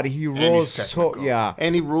 but he rolls so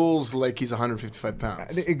and he rolls like he's 155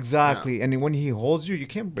 pounds. Exactly, yeah. And when he holds you, you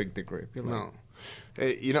can't break the grip. You're like,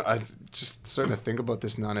 no, I'm just starting to think about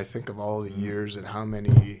this now, and I think of all the years and how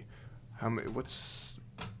many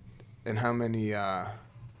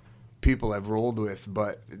people I've rolled with,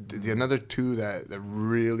 but the another two that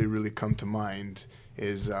really, really come to mind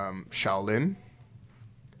is Shaolin.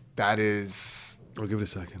 That is... I'll give it a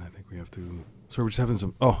second. I think we have to... So we're just having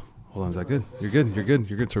some... Oh, hold on. Is that good? You're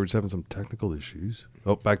good. So we're just having some technical issues.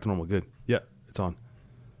 Oh, back to normal. Good. Yeah, it's on.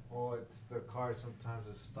 Oh, it's the car sometimes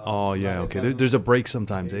it stops. Oh, yeah, okay. There's a break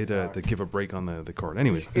sometimes, to give a break on the cord.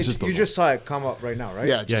 Anyways, this is you just saw it come up right now, right?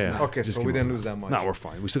 Yeah, just yeah. now. Okay, Just so we didn't lose that much. No, we're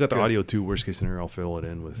fine. We still got the audio too. Worst case scenario, I'll fill it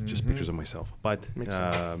in with just pictures of myself. But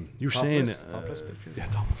you were saying, topless pictures? yeah,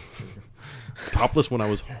 topless. Topless when I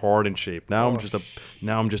was hard in shape. Now I'm just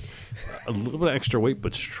a little bit extra weight,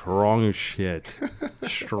 but strong as shit.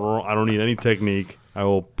 Strong. I don't need any technique. I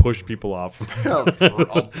will push people off. I'll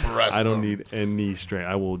press I don't them. need any strength.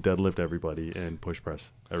 I will deadlift everybody and push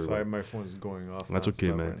press everybody. Sorry, my phone's going off. That's okay,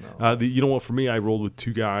 nonstop man. right now. You know what? For me, I rolled with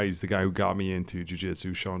two guys. The guy who got me into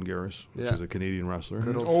jiu-jitsu, Sean Garris, which Yeah. is a Canadian wrestler.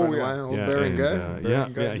 Good old Oh, friend yeah. of mine, old Yeah, Baron and, guy.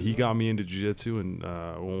 Baron guy. yeah. He got me into jiu-jitsu, and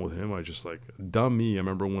I went with him. I just dumb me. I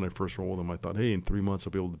remember when I first rolled with him, I thought, hey, in 3 months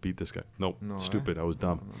I'll be able to beat this guy. Nope, No, stupid. I was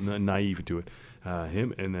dumb, naive to it.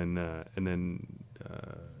 Him, and then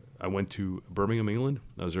I went to Birmingham, England.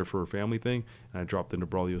 I was there for a family thing, and I dropped into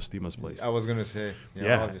Braulio Stima's place. I was gonna say,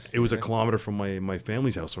 Yeah, obviously, it was a right? kilometer from my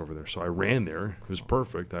family's house over there. So I ran there. It was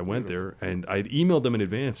perfect. I went there, and I'd emailed them in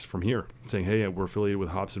advance from here saying, hey, we're affiliated with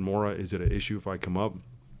Hobbs and Mora. Is it an issue if I come up?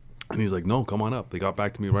 And he's like, no, come on up. They got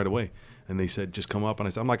back to me right away. And they said, just come up. And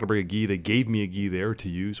I said, I'm not going to bring a gi. They gave me a gi there to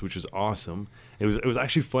use, which was awesome. It was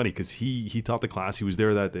actually funny because he taught the class. He was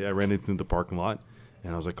there that day. I ran into the parking lot.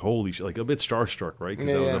 And I was like, holy shit, a bit starstruck, right?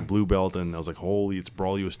 Because I was a blue belt, and I was like, holy, it's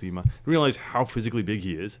Braulio Estima. I realized how physically big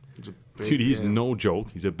he is. Dude, he's no joke.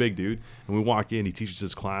 He's a big dude. And we walk in, he teaches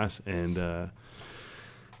his class, and I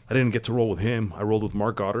didn't get to roll with him. I rolled with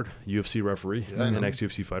Mark Goddard, UFC referee, an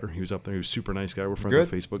ex-UFC fighter. He was up there. He was super nice guy. We're friends on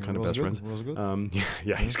Facebook, kind of best friends. Was good.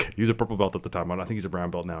 Yeah, he's good. He was a purple belt at the time. I think he's a brown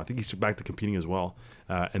belt now. I think he's back to competing as well.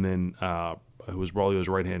 And then it was Braulio's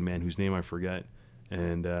right-hand man, whose name I forget.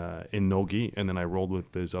 And in no gi, and then I rolled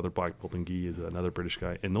with this other black belt in gi, is another British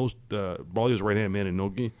guy. And those Braulio's right hand man in no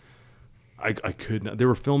gi, I could not. They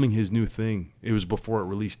were filming his new thing. It was before it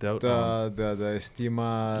released out. The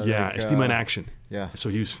Estima. Yeah, Estima in action. Yeah. So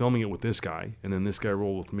he was filming it with this guy, and then this guy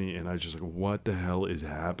rolled with me, and I was just like, what the hell is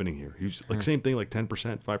happening here? He was like, same thing, like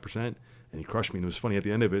 10%, 5%, and he crushed me. And it was funny at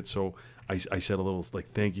the end of it. So I said a little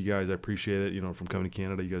thank you guys, I appreciate it. From coming to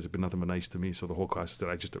Canada, you guys have been nothing but nice to me. So the whole class said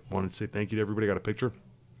I just wanted to say thank you to everybody. Got a picture.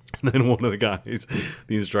 And then one of the guys,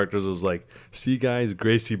 the instructors, was like, see guys,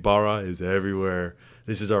 Gracie Barra is everywhere.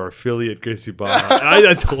 This is our affiliate, Gracie Barra. And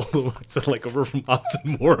I told him, I said, we're from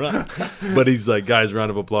Austin Mora. But he's like, guys,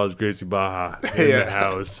 round of applause, Gracie Barra in the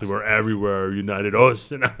house. We're everywhere, united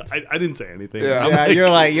us. And I didn't say anything. Yeah, you're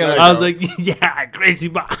like, I was like, yeah, Gracie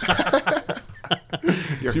Barra.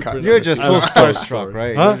 You're just so starstruck,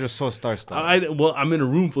 right? Huh? You're just so starstruck. Well, I'm in a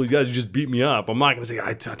room full of these guys who just beat me up. I'm not going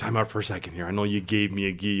to say, time out for a second here. I know you gave me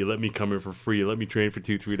a gi. You let me come here for free. You let me train for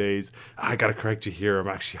 2-3 days. I got to correct you here. I'm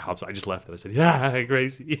actually Hobbs. I just left it. I said, yeah,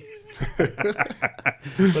 Gracie.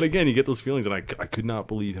 But again, you get those feelings, and I could not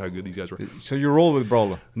believe how good these guys were. So you roll with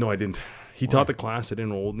Brawler. No, I didn't. He taught the class. I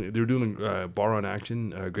didn't roll. They were doing bar on action.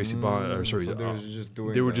 Gracie Bar. Sorry, So they were just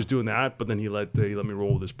doing. they were just doing that, but then he let me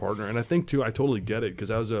roll with his partner, and I think too, I totally get it because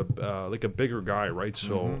I was a bigger guy, right?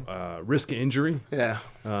 So risk of injury. Yeah.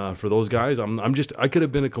 For those guys, I could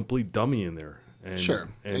have been a complete dummy in there. And, Sure.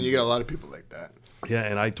 And you get a lot of people like that. Yeah,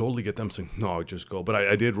 and I totally get them saying, no, just go. But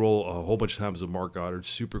I did roll a whole bunch of times with Mark Goddard.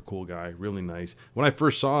 Super cool guy, really nice. When I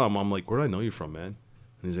first saw him, I'm like, where do I know you from, man?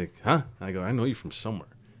 And he's like, huh? And I go, I know you from somewhere.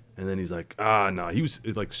 And then he's like, no. He was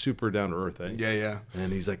super down to earth, eh? Yeah, yeah.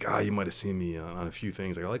 And he's like, you might have seen me on a few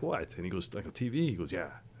things. I go, like what? And he goes, like on TV? He goes, yeah.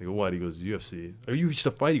 I go, what? He goes, UFC. Are you used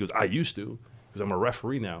to fight? He goes, I used to, because I'm a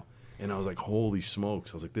referee now. And I was like, holy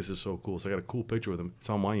smokes. I was like, this is so cool. So I got a cool picture with him. It's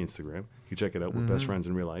on my Instagram. You can check it out. We're best friends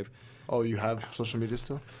in real life. Oh, you have social media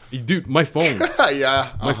still? Dude, my phone.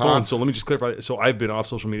 Yeah. My phone. So let me just clarify. So I've been off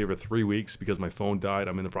social media for 3 weeks because my phone died.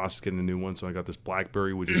 I'm in the process of getting a new one. So I got this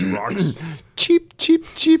BlackBerry, which is rocks. Cheap.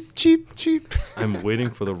 I'm waiting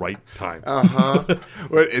for the right time.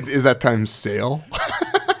 What, is that time sale?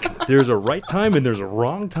 There's a right time and there's a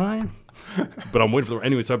wrong time. But I'm waiting for the...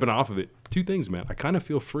 Anyway, so I've been off of it. 2 things, man. I kind of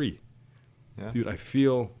feel free. Yeah. Dude, I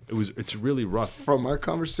feel it's really rough. From our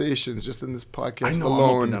conversations just in this podcast I know,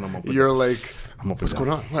 alone, you're like, what's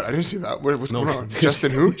going on? What? I didn't see that. What's going on?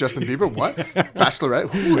 Justin who? Justin Bieber? What? Bachelorette?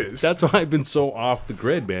 Who is? That's why I've been so off the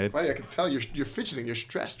grid, man. Funny, I can tell you're fidgeting. You're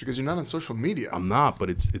stressed because you're not on social media. I'm not, but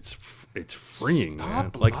it's freeing, Stop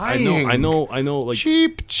man. Like lying. I know. Like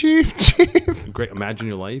cheap. Great. Imagine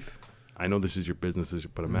your life. I know this is your business,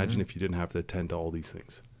 but imagine if you didn't have to attend to all these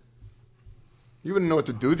things. You wouldn't know what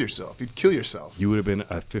to do with yourself. You'd kill yourself. You would have been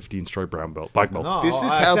a 15-stripe brown belt, black belt. No, This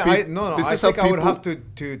is I how thi- peop- I, no, no. this I is how think I would people-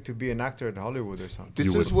 have to be an actor in Hollywood or something.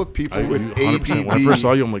 This You is would. what people with 100%. When I first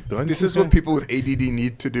saw you, I'm like, do I This need is to what say? people with ADD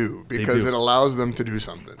need to do because do. it allows them to do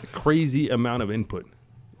something. Crazy amount of input,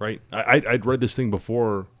 right? I'd read this thing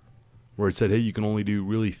before where it said, hey, you can only do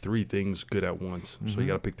really 3 things good at once. So you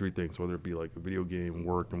got to pick 3 things, whether it be like a video game,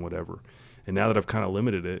 work, and whatever. And now that I've kind of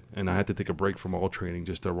limited it, and I had to take a break from all training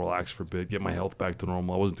just to relax for a bit, get my health back to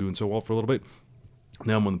normal. I wasn't doing so well for a little bit.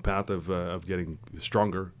 Now I'm on the path of getting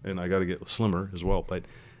stronger, and I got to get slimmer as well. But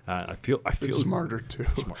I feel It's smarter too.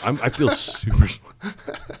 I feel super.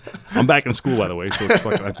 I'm back in school, by the way, so it's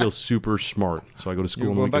fucking, I feel super smart. So I go to school.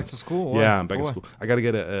 You're on the going back weekends. to school? Why? Yeah, I'm back in Why? school. I got to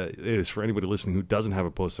get it is for anybody listening who doesn't have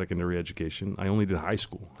a post-secondary education. I only did high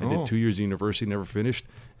school. I did 2 years of university, never finished.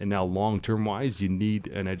 And now, long-term wise, you need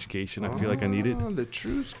an education. I feel like I need it. The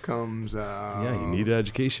truth comes out. Yeah, you need an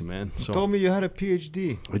education, man. You So told me you had a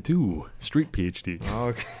PhD. I do. Street PhD. Oh,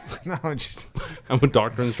 okay. No, I'm just. I'm a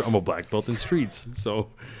doctor in the street. I'm a black belt in streets. So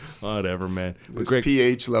whatever, man. But His Greg,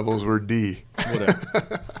 pH levels were D.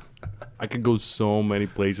 whatever. I could go so many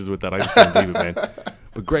places with that. I just can't believe it, man.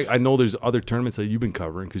 But Greg, I know there's other tournaments that you've been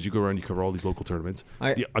covering because you go around, you cover all these local tournaments.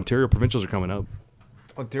 The Ontario Provincials are coming up.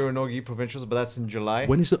 Ontario Nogi Provincials, but that's in July.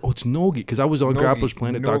 When is it? Oh, it's Nogi. Because I was on Nogi.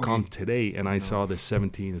 grapplersplanet.com Nogi. today, and I saw the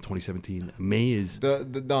 2017. May is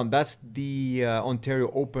No, that's the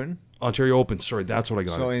Ontario Open. Ontario Open. Sorry, that's what I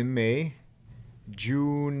got. So in May,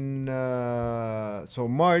 June, so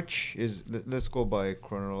March is, let's go by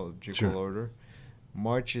chronological Sure. order.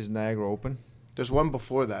 March is Niagara Open. There's one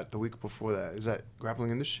before that, the week before that. Is that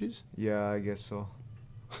Grappling Industries? Yeah, I guess so.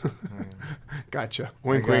 Gotcha.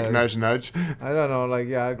 Wink, got wink, it. nudge, nudge. I don't know, like,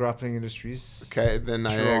 yeah, Grappling Industries. Okay, then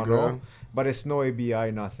Niagara. Toronto. But it's no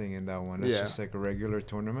ABI, nothing in that one. It's Yeah. just like a regular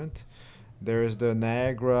tournament. There's the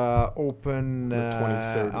Niagara Open The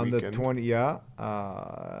 23rd on weekend. the 20. Yeah,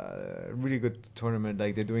 really good tournament.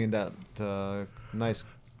 Like they're doing that nice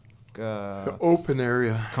The open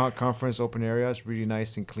area. conference open area. It's really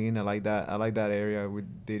nice and clean. I like that. I like that area. We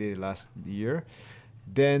did it last year.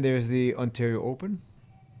 Then there's the Ontario Open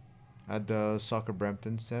at the Soccer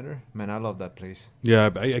Brampton Center. Man, I love that place. yeah,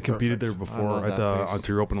 I competed perfect. there I before love at that the place.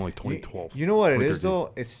 Ontario Open in like 2012. You know what it is 2013.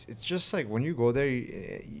 though? It's just like when you go there,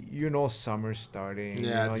 you know summer's starting. Yeah, you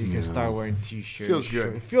know, it's- you can start wearing t-shirts. Feels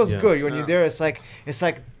good. It feels Yeah. good when Yeah. you're there. It's like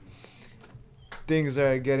things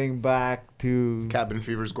are getting back to Cabin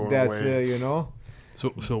fever's going that's away. you know.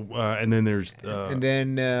 So and then there's And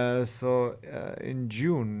then in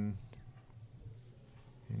June.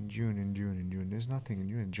 In June. There's nothing in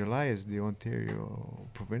June. July is the Ontario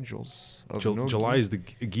Provincials. Of no July gi. is the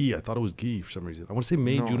gi. I thought it was gi for some reason. I want to say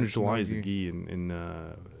May, No, June, or it's July not is the gi. gi in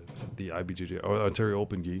the IBJJ or Ontario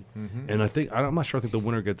Open gi. Mhm. And I'm not sure. I think the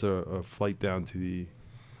winner gets a flight down to the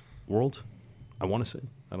World. I want to say.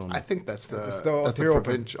 I don't know. I think that's the It's the that's Ontario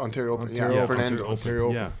the Open. Ontario Open. Ontario Yeah, Open. Fernando. Ontario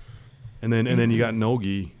Open. Yeah. And then you got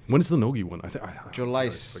Nogi. When is the Nogi one? I think July I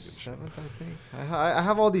 7th, I think. I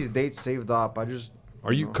have all these dates saved up. I just.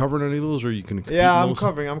 Are you know. covering any of those, or you can? compete Yeah, in I'm those?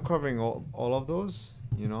 covering all of those.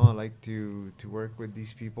 You know, I like to work with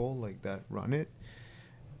these people like that run it.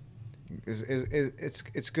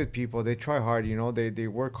 It's good people. They try hard. You know, they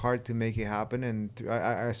work hard to make it happen. And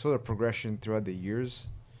I saw the progression throughout the years,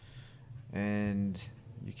 and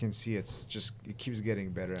you can see it keeps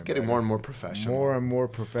getting better. It's getting more and more professional. more and more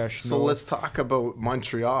professional. So let's talk about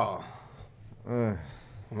Montreal. Ugh.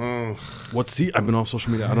 What's see? I've been off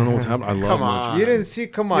social media. I don't know what's happening. I love Come Montreal. on. You didn't see?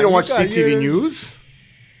 Come on. You don't watch got- CTV you- News?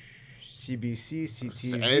 CBC,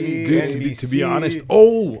 CTV, Any Dude, good to be NBC. honest.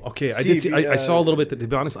 Oh, okay. I did see. I saw a CB, little bit. To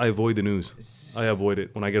be honest, I avoid the news. I avoid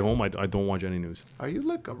it when I get home. I don't watch any news. Are you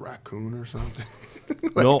like a raccoon or something?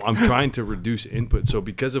 No, I'm trying to reduce input. So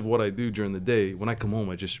because of what I do during the day, when I come home,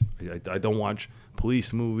 I don't watch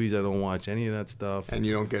police movies. I don't watch any of that stuff. And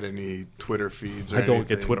you don't get any Twitter feeds or I don't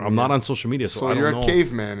get anything. Twitter. I'm not on social media, so, So I don't you're know. a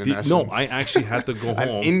caveman in essence. No, I actually had to go An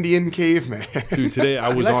home. Indian caveman. Dude, today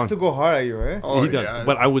I He was likes on. to go hard at you, eh? Oh, He does. yeah.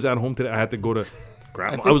 But I was at home today. I had to go to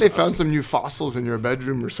grab. I think they found some new fossils in your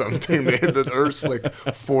bedroom or something. They had the Earth's like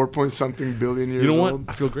 4-point-something billion years You know what? old.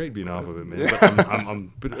 I feel great being off of it,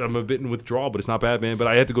 man. But I'm a bit in withdrawal, but it's not bad, man. But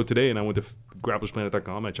I had to go today, and I went to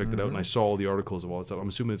grapplersplanet.com. I checked it out, and I saw all the articles of all that stuff. I'm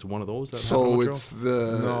assuming it's one of those. That happened in So Montreal? it's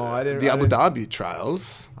the No, I didn't- the I Abu didn't- Dhabi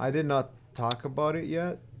trials I did not talk about it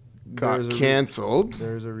yet. got canceled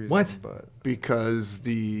There's a reason. What? But because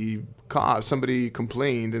somebody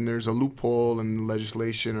complained, and there's a loophole in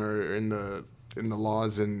legislation or in the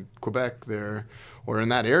laws in Quebec there or in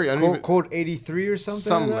that area. I don't even- code 83 or something.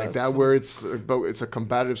 something like that, where it's a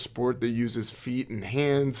combative sport that uses feet and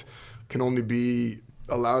hands, can only be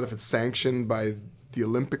allowed if it's sanctioned by the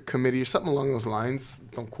Olympic Committee or something along those lines.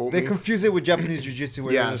 Don't quote They me. confused it with Japanese jiu-jitsu.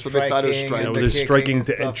 Where Yeah, there's so they thought it was striking. and Yeah, the there's striking and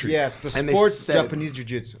to stuff. entry. Yes, the And they sport said- Japanese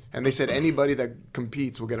jiu-jitsu. And they said anybody that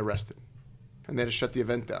competes will get arrested. And they had to shut the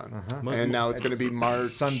event down. And now it's going to be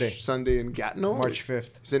Sunday in Gatineau. March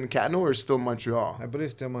 5th. Is it in Gatineau or is it still Montreal? I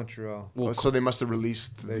believe still Montreal. So they must have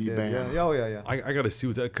released They the did, ban. yeah. Oh, yeah. I got to see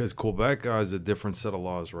what's that because Quebec has a different set of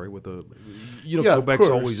laws, right? With the, Yeah, of Quebec's course.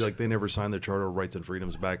 always like they never signed their Charter of Rights and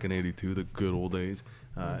Freedoms back in '82, the good old days,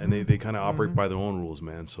 and they kind of operate by their own rules,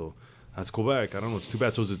 man. So that's Quebec. I don't know. It's too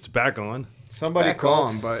bad. So it's back on. Somebody Back called.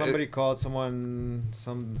 on, but Somebody called someone.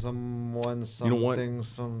 Someone. You know what?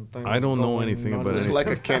 Something. I don't know anything about It's anything. like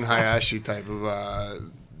a Ken Hayashi type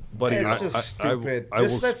of. Buddy, That's just stupid.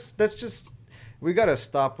 That's just. We gotta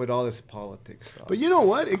stop with all this politics stuff. But you know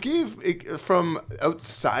what? It gave from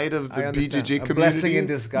outside of the I understand. BJJ A community. blessing in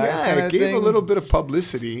disguise Yeah, kinda it gave a thing. little bit of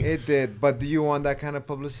publicity. It did, but do you want that kind of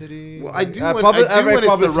publicity? Well, I do Uh, when- publi- I do when every it's the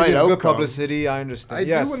publicity right is good outcome. publicity. I understand. I do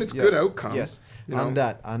Yes, when it's yes, good outcome, Yes, you on know?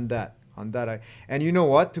 that. And you know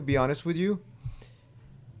what? To be honest with you,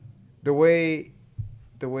 the way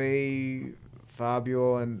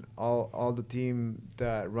Fabio and all the team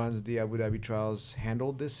that runs the Abu Dhabi trials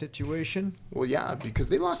handled this situation. Well, yeah, because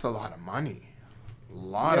they lost a lot of money.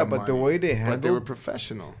 But the way they But they handled- were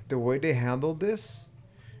professional. The way they handled this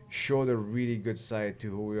showed a really good side to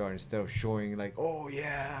who we are instead of showing like, oh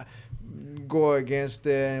yeah, go against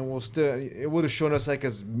it and we'll still, it would have shown us like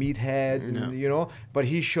as meatheads and you know, but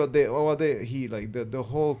he showed the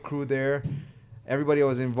whole crew there, everybody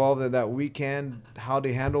was involved in that weekend, how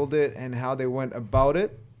they handled it and how they went about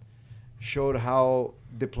it showed how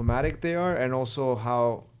diplomatic they are and also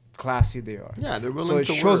how classy they are. Yeah, they're willing So it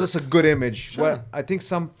to shows work. us a good image. Sure. What I think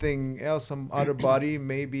something else, some other body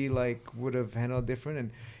maybe like would have handled different,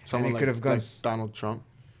 and Someone it like, could have gone. like Donald Trump.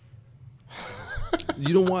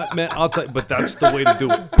 You know what, man? I'll tell you, but that's the way to do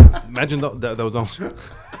it. Imagine that was awesome.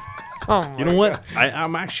 You know what?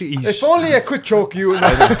 I'm actually. If only I could choke you.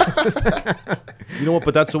 You know what?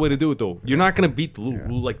 But that's the way to do it, though. You're not gonna beat the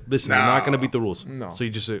rule. Like, listen, you're not gonna beat the rules. No. So you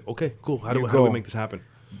just say, okay, cool. How do go. we make this happen?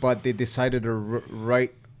 But they decided a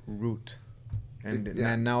right route, and Yeah.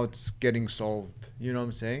 and now it's getting solved. You know what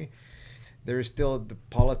I'm saying? There is still the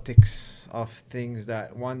politics of things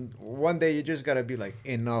that one day you just gotta be like,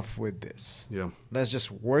 enough with this. Yeah. Let's just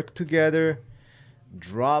work together.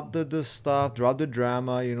 Drop the stuff, drop the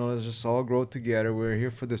drama, you know, let's just all grow together. We're here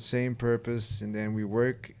for the same purpose, and then we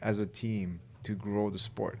work as a team to grow the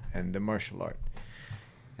sport and the martial art.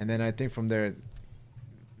 And then I think from there,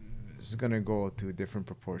 it's going to go to different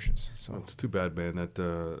proportions. So, It's too bad, man.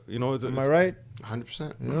 That you know, am I right?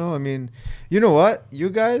 100%. You know, I mean, you know what? You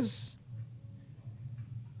guys,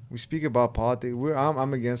 we speak about politics.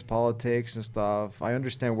 I'm against politics and stuff. I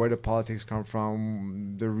understand where the politics come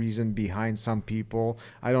from, the reason behind some people.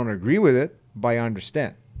 I don't agree with it, but I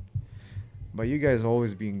understand. But you guys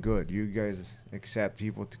always been good. You guys accept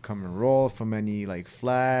people to come and roll from any like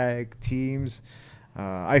flag teams.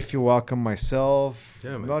 I feel welcome myself,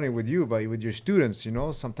 Yeah, man. not only with you, but with your students. You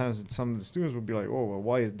know, sometimes some of the students will be like, "Oh, well,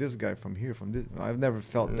 why is this guy from here? From this?" I've never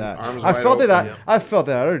felt that. arms I wide felt it. open, yeah. I felt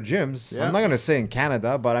it at other gyms. Yeah. I'm not gonna say in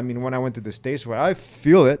Canada, but I mean when I went to the States, where I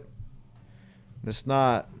feel it. It's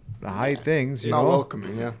not the high things. It's You not know,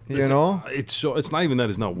 welcoming, yeah. you know. It's not even that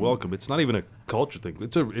it's not welcome. It's not even a culture thing.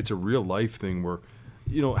 It's a real life thing where,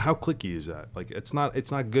 you know, how cliquey is that? Like, it's not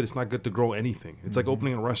good. It's not good to grow anything. It's like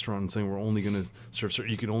opening a restaurant and saying we're only gonna serve.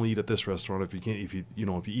 You can only eat at this restaurant. If you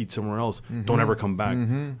eat somewhere else, don't ever come back.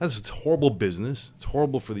 It's horrible business. It's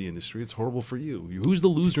horrible for the industry. It's horrible for you. Who's the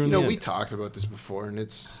loser in You the know, end? we talked about this before, and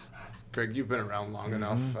it's, Greg, you've been around long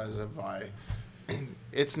enough, as have I.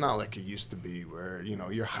 It's not like it used to be where, you know,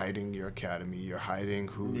 you're hiding your academy, you're hiding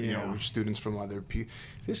who, you know, students from other people.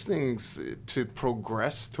 These things, to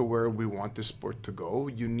progress to where we want the sport to go,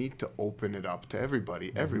 you need to open it up to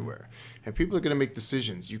everybody, everywhere. And people are going to make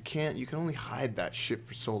decisions. You can only hide that shit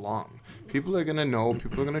for so long. People are going to know,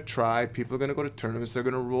 people are going to try, people are going to go to tournaments, they're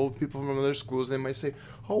going to roll with people from other schools. They might say,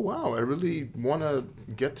 oh, wow, I really want to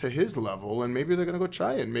get to his level, and maybe they're going to go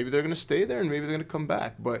try it. Maybe they're going to stay there, and maybe they're going to come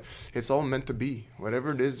back. But it's all meant to be.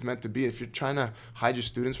 Whatever it is meant to be. If you're trying to hide your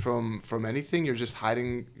students from anything, you're just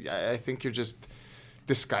hiding. I think you're just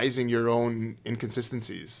disguising your own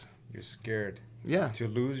inconsistencies. You're scared. Yeah. To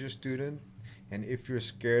lose your student, and if you're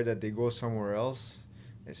scared that they go somewhere else,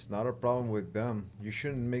 it's not a problem with them. You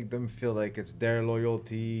shouldn't make them feel like it's their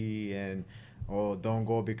loyalty and, oh, don't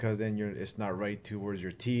go because then it's not right towards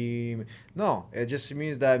your team. No, it just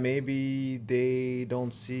means that maybe they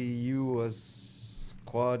don't see you as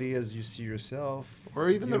quality as you see yourself, or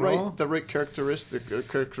even the right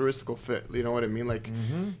characteristical fit. You know what I mean? Like,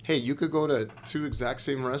 hey, you could go to 2 exact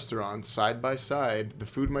same restaurants side by side. The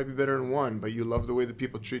food might be better in one, but you love the way the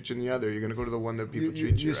people treat you in the other. You're gonna go to the one that people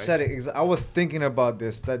treat you. You said it. I was thinking about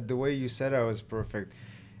this. That the way you said it was perfect.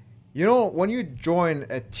 You know, when you join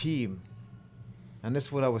a team, and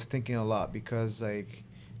that's what I was thinking a lot, because like,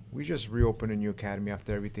 we just reopened a new academy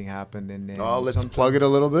after everything happened, and then let's plug it a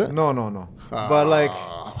little bit. No. But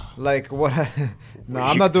like what?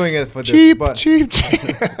 I'm not doing it for cheap, this. But cheap.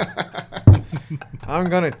 I'm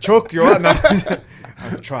gonna choke you out. No,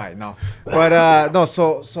 I'll try no. But no.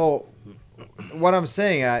 So what I'm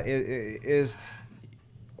saying is,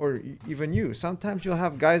 or even you. Sometimes you'll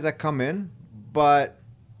have guys that come in, but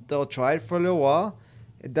they'll try it for a little while.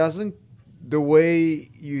 It doesn't. The way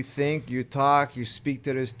you think, you talk, you speak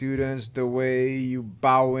to the students, the way you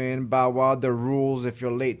bow in, bow out, the rules, if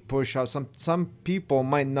you're late, push up. Some people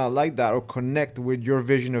might not like that or connect with your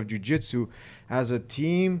vision of jiu-jitsu as a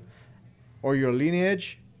team or your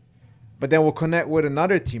lineage, but then will connect with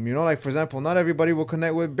another team. You know, like, for example, not everybody will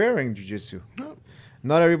connect with bearing jiu-jitsu. No.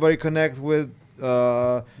 Not everybody connect with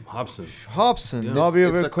Hobson. Yeah, not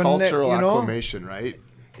it's a cultural acclamation, right?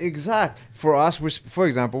 Exact. For us, for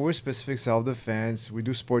example, we're specific self-defense. We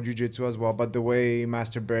do sport jiu-jitsu as well, but the way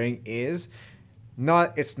master bearing is,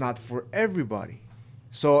 it's not for everybody.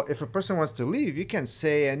 So if a person wants to leave, you can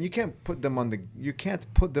say, and you can't put them on the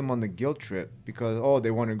guilt trip because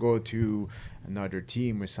they want to go to another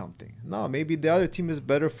team or something. No, maybe the other team is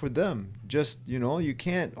better for them. Just, you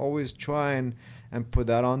can't always try and put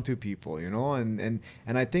that onto people, and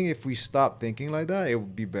I think if we stop thinking like that, it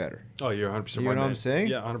would be better. Oh, you're 100% right. You know what I'm saying?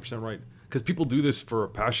 Yeah, 100% right. Because people do this for a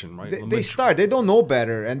passion, right? They don't know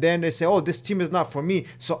better, and then they say, oh, this team is not for me.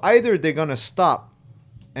 So either they're going to stop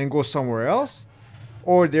and go somewhere else,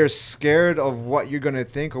 or they're scared of what you're going to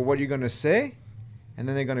think or what you're going to say, and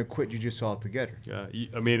then they're going to quit jiu-jitsu altogether. Yeah,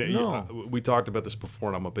 I mean, we talked about this before,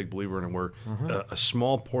 and I'm a big believer in it, where a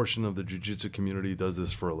small portion of the jiu-jitsu community does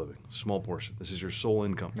this for a living. Small portion. This is your sole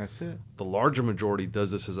income. That's it. The larger majority does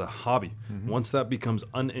this as a hobby. Once that becomes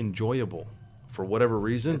unenjoyable for whatever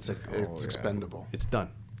reason, it's expendable. It's done.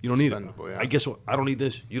 You don't need it. Yeah. I guess I don't need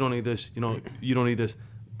this. You don't need this. You don't need this.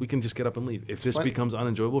 We can just get up and leave. If this becomes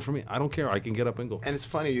unenjoyable for me, I don't care. I can get up and go. And it's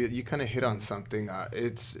funny, you kind of hit on something.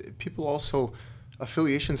 It's people also...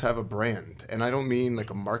 Affiliations have a brand, and I don't mean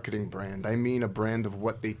like a marketing brand. I mean a brand of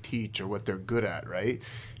what they teach or what they're good at, right?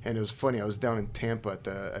 And it was funny. I was down in Tampa at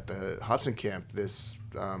the Hobson camp this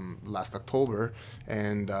last October,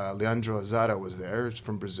 and Leandro Azara was there. He's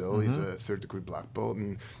from Brazil. He's a third-degree black belt,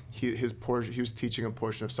 and he was teaching a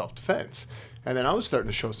portion of self-defense. And then I was starting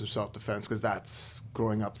to show some self-defense because that's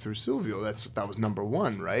growing up through Silvio. That was number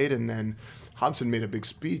one, right? And then Hobson made a big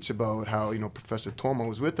speech about how, Professor Toma,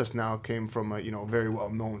 who's with us now, came from a, very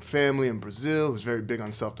well-known family in Brazil who's very big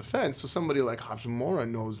on self-defense. So somebody like Hobson Moura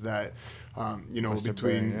knows that,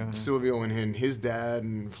 between Silvio and his dad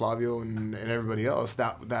and Flavio and everybody else,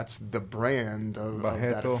 that's the brand of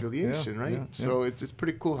that affiliation, right? Yeah. So it's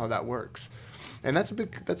pretty cool how that works. And that's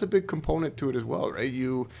a big component to it as well, right?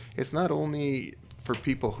 It's not only for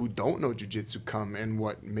people who don't know jiu-jitsu come and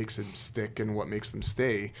what makes them stick and what makes them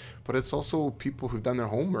stay, but it's also people who've done their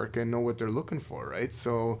homework and know what they're looking for, right?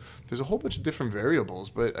 So there's a whole bunch of different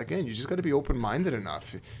variables, but again, you just got to be open-minded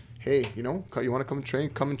enough. Hey, you want to come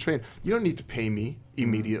and train. You don't need to pay me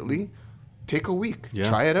immediately. Take a week. Yeah.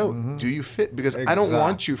 Try it out. Do you fit? Because I don't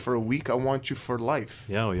want you for a week. I want you for life.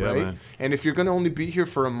 Yeah, right? Man. And if you're going to only be here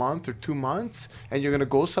for a month or 2 months and you're going to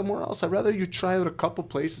go somewhere else, I'd rather you try out a couple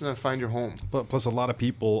places and find your home. But plus, a lot of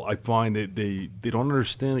people, I find that they don't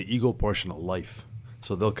understand the ego portion of life.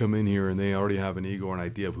 So they'll come in here and they already have an ego or an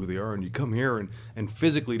idea of who they are. And you come here and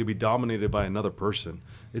physically to be dominated by another person,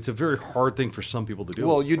 it's a very hard thing for some people to do.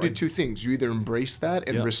 Well, you do two things. You either embrace that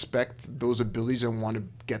and respect those abilities and want to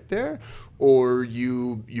get there, or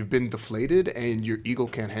you've been deflated and your ego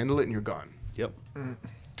can't handle it and you're gone. Yep.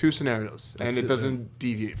 Two scenarios, and it doesn't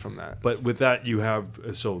deviate from that. But with that, you have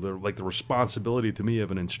the responsibility to me of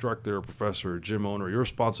an instructor, a professor, a gym owner. Your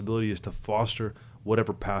responsibility is to foster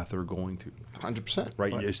whatever path they're going to. 100%.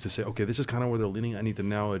 Right? Is to say, okay, this is kind of where they're leaning. I need to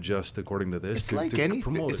now adjust according to this. It's like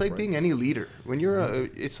anything. It's like being any leader. When you're,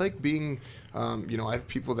 it's like being, I have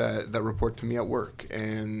people that report to me at work,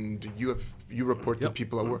 and you report to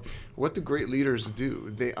people at work. What do great leaders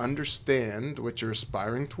do? They understand what you're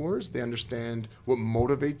aspiring towards. They understand what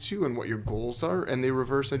motivates you and what your goals are, and they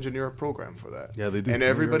reverse engineer a program for that. Yeah, they do. And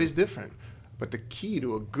everybody's different. But the key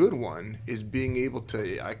to a good one is being able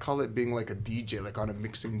to, I call it being like a DJ, like on a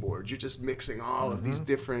mixing board. You're just mixing all of these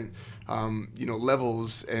different,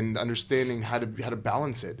 levels and understanding how to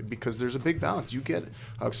balance it, because there's a big balance. You get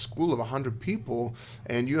a school of 100 people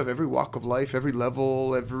and you have every walk of life, every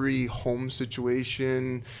level, every home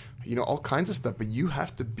situation, all kinds of stuff. But you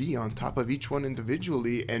have to be on top of each one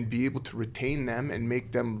individually and be able to retain them and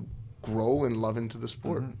make them grow and love into the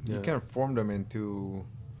sport. You can't form them into,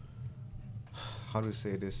 how do you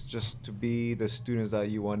say this, just to be the students that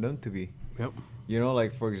you want them to be. Yep.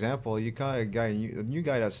 Like, for example, you got a new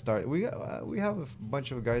guy that start. We have a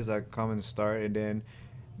bunch of guys that come and start, and then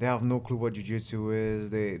they have no clue what jiu-jitsu is.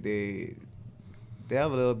 They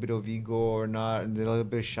have a little bit of ego or not, and they're a little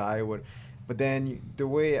bit shy. But then the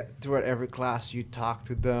way throughout every class you talk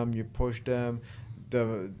to them, you push them,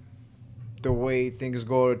 the way things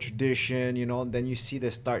go, tradition, then you see they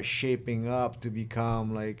start shaping up to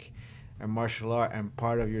become like a martial art and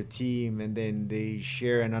part of your team, and then they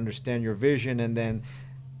share and understand your vision, and then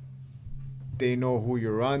they know who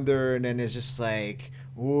you're under, and then it's just like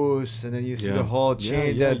whoosh, and then you see the whole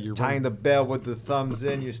chain tying the belt with the thumbs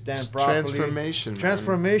in, you stand properly.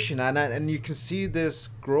 Transformation, and you can see this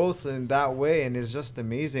growth in that way, and it's just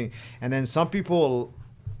amazing. And then some people,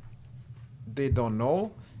 they don't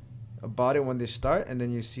know about it when they start, and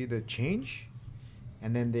then you see the change,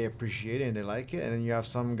 and then they appreciate it and they like it. And then you have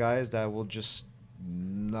some guys that will just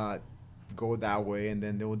not go that way, and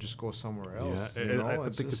then they will just go somewhere else.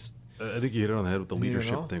 I think you hit it on the head with the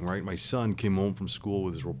leadership thing, right? My son came home from school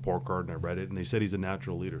with his report card, and I read it, and they said he's a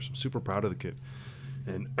natural leader. So I'm super proud of the kid.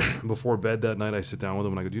 And before bed that night, I sit down with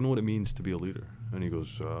him, and I go, do you know what it means to be a leader? And he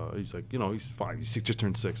goes, he's like, he's 5. He's 6, just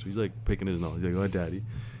turned 6. So he's like picking his nose. He's like, oh, Daddy.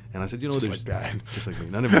 And I said, just like Dad. Just like me.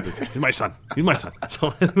 None of your business. He's my son. He's my son.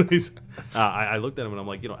 So anyways, I looked at him, and I'm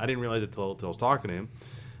like, I didn't realize it till I was talking to him.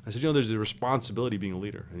 I said, there's a responsibility being a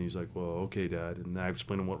leader. And he's like, well, okay, Dad. And I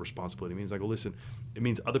explained to him what responsibility means. I go, listen, it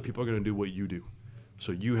means other people are going to do what you do.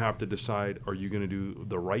 So you have to decide, are you going to do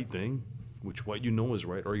the right thing, which what you know is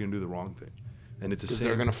right, or are you going to do the wrong thing? And it's the same.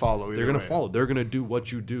 They're going to follow. They're going to follow. They're going to do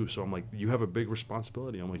what you do. So I'm like, you have a big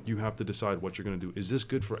responsibility. I'm like, you have to decide what you're going to do. Is this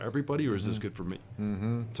good for everybody, or is this good for me?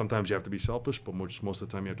 Mm-hmm. Sometimes you have to be selfish, but most of the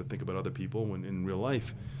time you have to think about other people when in real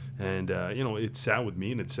life. And, it's sad with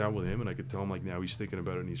me and it's sad with him. And I could tell him, like, now he's thinking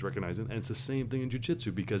about it and he's recognizing it. And it's the same thing in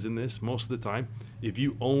jiu-jitsu, because in this, most of the time, if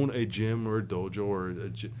you own a gym or a dojo or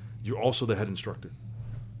you're also the head instructor.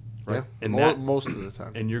 Right? Yeah, and most of the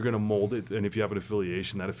time. And you're going to mold it. And if you have an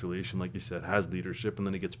affiliation, that affiliation, like you said, has leadership, and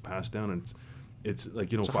then it gets passed down. And it's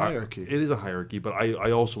like, it's a hierarchy. It is a hierarchy. But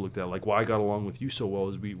I also looked at, like, why I got along with you so well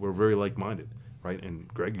is we're very like-minded. Right? And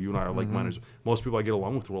Greg, you and I are like-minded. Most people I get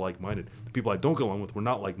along with were like-minded. The people I don't get along with were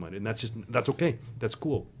not like-minded. And that's okay. That's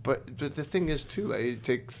cool. But the thing is, too, like, you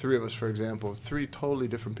take 3 of us, for example, 3 totally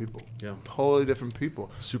different people. Yeah. Totally different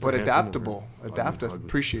people. Super but adaptable. Adaptive.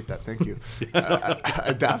 Appreciate that. Thank you.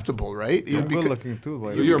 Adaptable, right? You're good looking, too.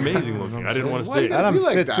 Boy. You're amazing looking. I didn't want to say it. I'm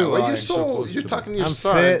fit, that? too. Well, you're talking to your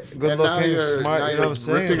son. Fit, good looking, smart. Now you're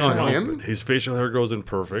ripping on him. His facial hair grows in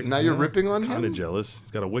perfect. Now you're ripping on him? Kind of jealous. He's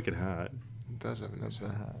got a wicked hat. Does have a nice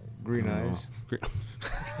hat. Green eyes.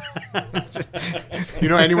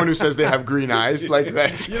 Anyone who says they have green eyes, like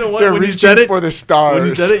that's they're when reaching for the stars. When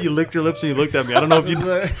you said it, you licked your lips and you looked at me. I don't know if you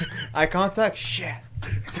eye contact. Shit.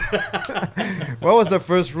 What was the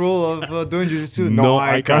first rule of doing jiu-jitsu? No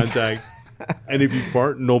eye contact. And if you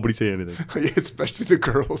fart, nobody say anything. Especially the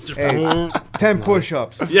girls. Hey, 10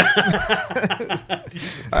 push-ups. Yeah.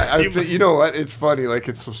 You know what? It's funny. Like,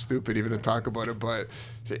 it's so stupid even to talk about it, but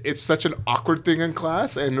it's such an awkward thing in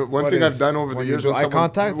class. And one thing I've done over the years, when eye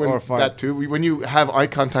contact or fart? That too. When you have eye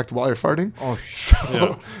contact while you're farting. Oh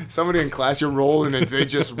shit! Somebody in class, you're rolling and they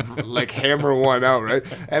just like hammer one out, right?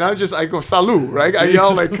 And I go salut, right? I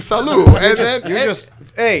yell like salut, and then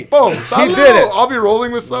hey, boom, salut. He did it. I'll be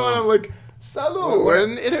rolling with someone. I'm like, salut,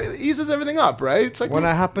 and it eases everything up, right? It's like when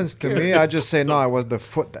that happens to me, I just say no. It was the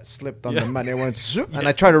foot that slipped on the mat. It went zoop, and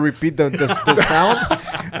I try to repeat the sound.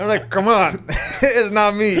 I'm like, come on, it's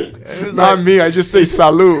not me. It's not me. I just say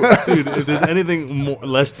salut. Dude, if there's anything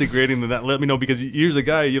less degrading than that, let me know, because here's a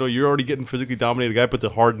guy, you're already getting physically dominated. A guy puts a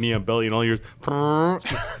hard knee on belly, and all yours.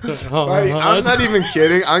 Buddy, I'm not even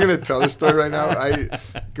kidding. I'm gonna tell this story right now. A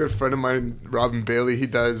good friend of mine, Robin Bailey, he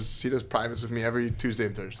does privates with me every Tuesday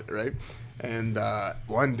and Thursday, right? And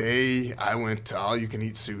one day I went to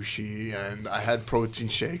all-you-can-eat sushi, and I had protein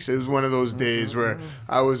shakes. It was one of those days where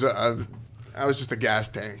I was just a gas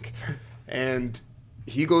tank. And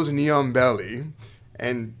he goes knee on belly,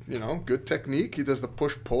 and, good technique. He does the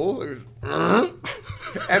push-pull.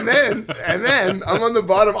 And then I'm on the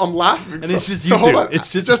bottom. I'm laughing. And it's just you two. Hold on.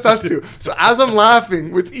 It's just us two. So as I'm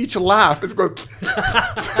laughing, with each laugh, it's going.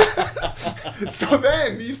 So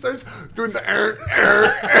then he starts doing the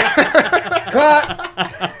Cut.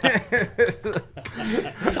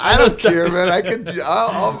 I don't care, man.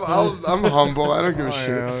 I'm humble. I don't give a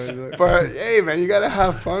shit. Yeah, But hey, man, you gotta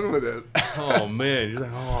have fun with it. Oh man, you're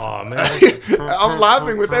like, oh man. I'm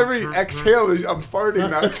laughing with every exhale. I'm farting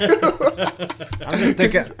now too.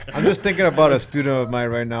 I'm just thinking about a student of mine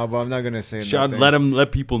right now, but I'm not gonna say Shout, nothing.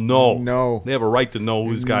 let people know. No. They have a right to know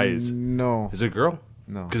who this guy is. No. Is it a girl?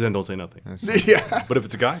 No. Because then don't say nothing. Yeah. But if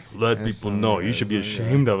it's a guy, let That's people so- know. yeah, You should be so-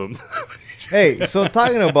 ashamed of him. Hey, so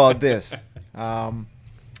talking about this,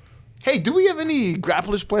 Hey, do we have any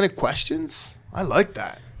Grapplers Planet questions? I like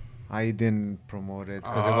that. I didn't promote it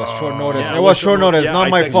because it was short notice. Yeah, it was short notice, yeah, not I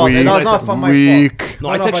my texted fault. you. It was not from my fault. Weak. No,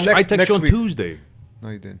 No, I no, text but I text you on week. Tuesday. No,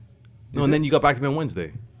 you didn't. No, and then you got back to me on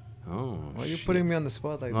Wednesday. Oh, Why are you putting me on the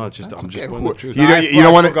spot like No, that? it's just I'm Okay, just putting the truth. you I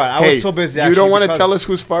don't want to. forgot. I was Hey, so busy, you actually, don't want to because- tell us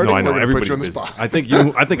who's farting. No, I know We're gonna everybody. put you on the is. spot. I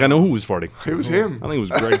think I know who was farting. It was him. I think it was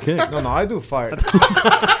Greg King. No, I do fart.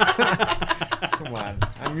 Come on,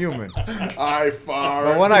 I'm human. I fart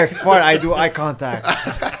But when I fart, I do eye contact.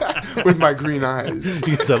 with my green eyes.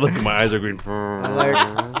 Because I look at my eyes are green. I'm like,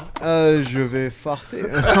 je vais farter.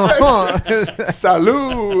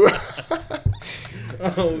 Salut.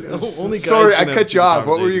 Only guys Sorry, I can have cut you stupid off.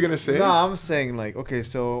 What were you conversations. gonna say? No, I'm saying like, okay,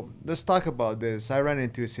 so let's talk about this. I ran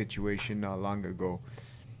into a situation not long ago.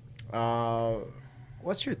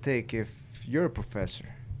 What's your take if you're a professor?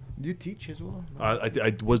 Do you teach as well? No?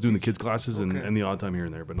 I was doing the kids classes Okay. and the odd time here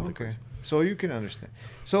and there, but nothing Okay, crazy. so you can understand.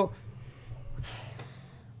 So,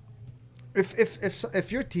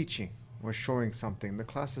 if you're teaching or showing something, the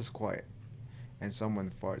class is quiet, and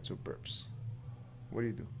someone farts or burps, what do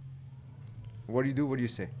you do? What do you do? What do you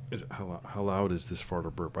say? Is how loud is this fart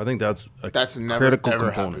or burp? I think that's That's never critical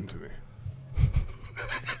ever component. happened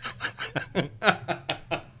to me.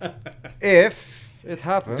 If it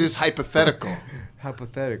happens, This is hypothetical.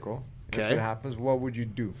 hypothetical. If Okay. it happens, what would you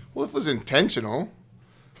do? Well, if it was intentional,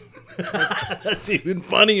 That's even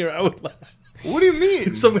funnier. I would laugh. what do you mean?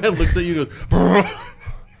 If some man looks at you and goes,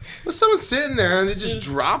 Well, someone's sitting there and they just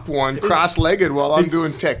drop one cross-legged while I'm it's-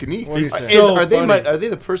 doing technique. What do you Is- say? So are they funny. are they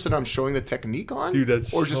the person I'm showing the technique on? Dude,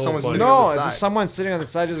 that's or just so someone funny. sitting No, on it's the just side. someone sitting on the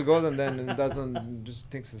side just goes and then doesn't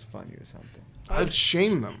just thinks it's funny or something. I'd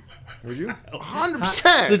shame them. Would you?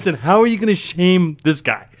 100%. listen, how are you going to shame this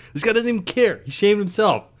guy? This guy doesn't even care. He shamed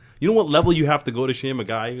himself. You know what level you have to go to shame a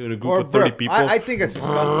guy in a group Or of 30 burp. people? I think it's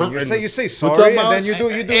disgusting. You say What's sorry up, and then Mouse? you do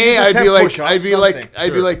Hey, you do I'd 10 be like, push-ups, I'd be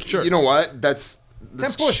something. like, Sure. you know what? That's 10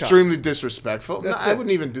 push-ups. extremely disrespectful. No, That's I it.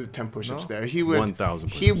 wouldn't even do the 10 push-ups No? there. He would 1,000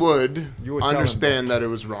 He would, You would tell him understand that it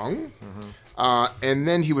was wrong, and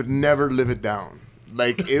then he would never live it down.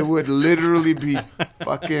 Like, it would literally be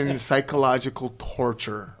fucking psychological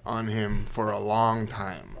torture on him for a long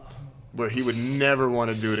time, where he would never want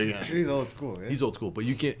to do it again. He's old school. Yeah? He's old school, but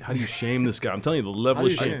you can't. How do you shame this guy? I'm telling you, the level How of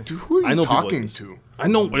do you shame. shame? Dude, who are I you know people like talking this. to? I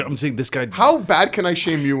know. I'm saying this guy. How bad can I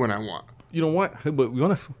shame you when I want? You know what? But we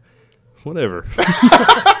want to. Whatever.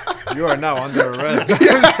 You are now under arrest.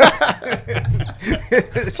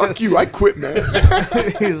 Fuck you, I quit, man.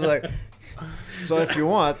 He's like, so if you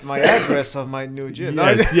want my address of my new gym.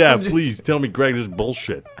 Yes, yeah. Please tell me, Greg, this is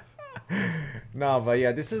bullshit. No, but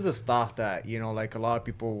yeah, this is the stuff that, like a lot of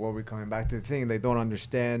people, what we're coming back to the thing, they don't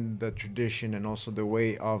understand the tradition and also the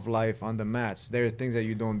way of life on the mats. There's things that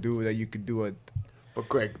you don't do that you could do it. But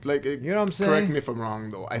Greg, like, You know what I'm saying? correct me if I'm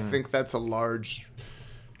wrong, though. I think that's a large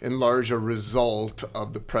result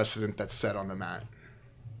of the precedent that's set on the mat.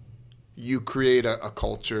 You create a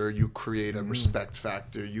culture, you create a respect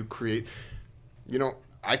factor, you create,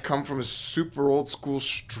 I come from a super old school,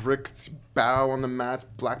 strict bow on the mats,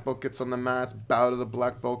 black belt gets on the mats, bow to the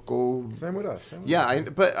black belt, go. Same with us. Yeah,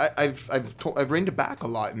 I've reined it back a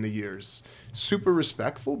lot in the years. Super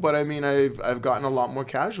respectful, but I mean I've gotten a lot more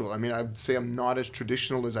casual. I mean I'd say I'm not as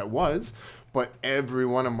traditional as I was, but every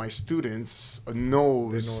one of my students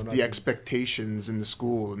knows the expectations in the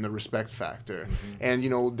school and the respect factor. And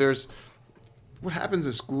there's what happens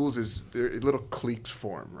in schools is there little cliques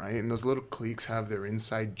form, right? And those little cliques have their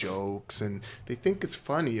inside jokes, and they think it's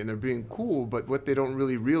funny and they're being cool, but what they don't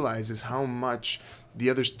really realize is how much the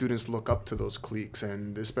other students look up to those cliques,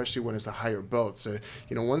 and especially when it's a higher belt. So,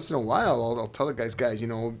 once in a while, I'll tell the guys,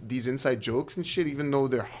 these inside jokes and shit, even though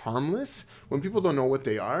they're harmless, when people don't know what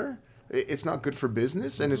they are, it's not good for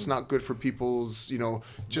business, and it's not good for people's,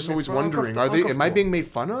 just Made always fun of, wondering, am I uncomfortable. being made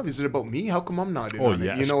fun of? Is it about me? How come I'm not in Oh on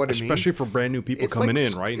yeah, it? You know what I mean? especially for brand new people It's coming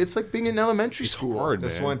like, in, right? It's like being in elementary It's school. hard,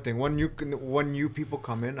 That's man. one thing. When new people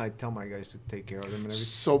come in, I tell my guys to take care of them and everything.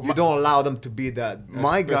 So you don't allow them to be that.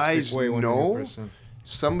 My specific guys way when know a new person.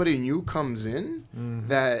 somebody new comes in,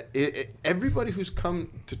 that everybody who's come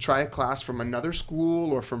to try a class from another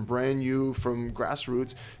school or from brand new, from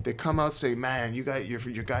grassroots, they come out say, man, you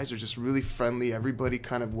guys are just really friendly. Everybody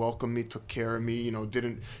kind of welcomed me, took care of me,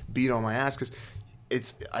 didn't beat on my ass, because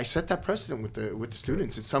I set that precedent with the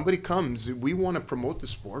students. If somebody comes, we want to promote the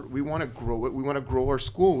sport, we want to grow it, we want to grow our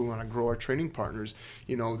school, we want to grow our training partners.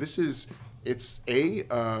 It's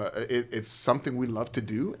something we love to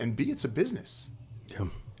do, and B, it's a business. Yeah.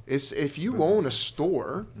 It's if you own a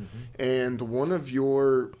store and one of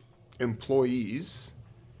your employees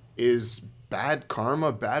is bad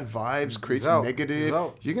karma, bad vibes, creates negative,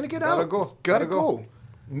 you're gonna get out. Gotta go.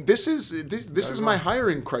 This is my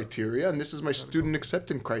hiring criteria, and this is my student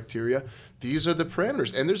acceptance criteria. These are the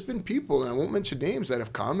parameters. And there's been people, and I won't mention names, that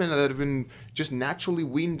have come and that have been just naturally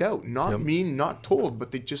weaned out. Not mean, not told,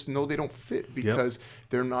 but they just know they don't fit because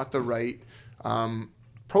they're not the right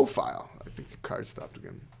profile. I think the card stopped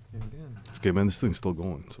again. It's good, man. This thing's still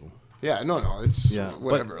going, so. Yeah, no, it's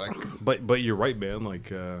whatever. But you're right, man.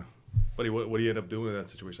 Like, buddy, what do you end up doing in that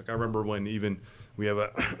situation? Like, I remember when even we have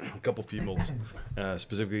a couple females,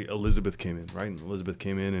 specifically Elizabeth came in, right? And Elizabeth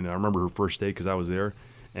came in, and I remember her first day because I was there.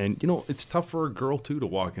 And, it's tough for a girl, too, to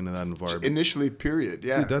walk into that environment. Initially, period,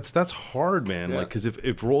 yeah. Dude, that's hard, man. Yeah. Like, because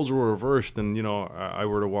if roles were reversed, then, I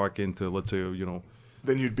were to walk into, let's say,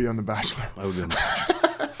 Then you'd be on The Bachelor. I would be on The Bachelor.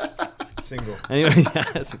 Single. Anyway,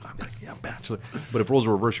 I'm like, yeah, bachelor. But if roles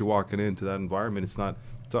are reversed, you're walking into that environment. It's not.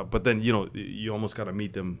 But then you almost got to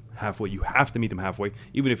meet them halfway. You have to meet them halfway,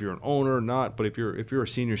 even if you're an owner or not. But if you're a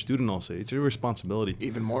senior student, I'll say it's your responsibility.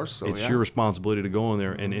 Even more so. It's your responsibility to go in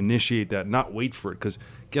there and initiate that, not wait for it. Because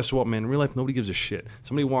guess what, man? In real life, nobody gives a shit.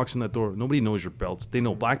 Somebody walks in that door. Nobody knows your belts. They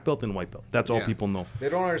know black belt and white belt. That's all people know. They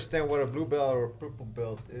don't understand what a blue belt or a purple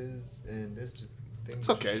belt is, and it's just. It's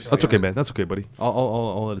okay. That's okay, man. That's okay, buddy.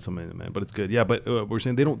 I'll edit something in, man. But it's good. Yeah, but we're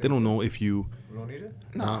saying they don't know if you. You don't need it?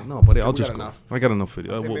 No, buddy. I'll just. I got enough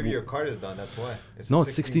video. I think maybe your card is done. That's why. It's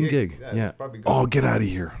 16 gig. Yeah. It's probably gone. Oh, get out of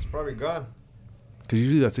here. It's probably gone. Because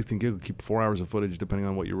usually that 16 gig will keep 4 hours of footage depending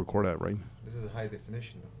on what you record at, right? This is a high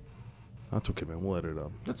definition, though. That's okay, man. We'll edit it up.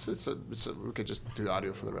 We could just do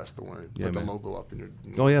audio for the rest. Don't worry. Yeah, put man. the logo up in your.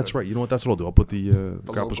 Oh yeah, that's right. You know what? That's what I'll do. I'll put the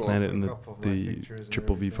Grappler's logo Planet up. and the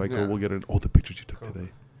Triple V Fico. Yeah. We'll get it. Oh, the pictures you took today.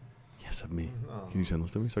 Yes, of me. Can you send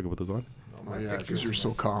those to me so I can put those on? Oh, yeah, because you're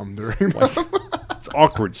so calm during. It's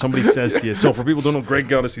awkward. Somebody says to you. So for people who don't know, Greg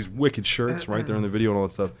got us these wicked shirts right there in the video and all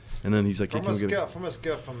that stuff. And then he's like, from a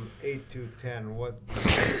scale from 8 to 10, what?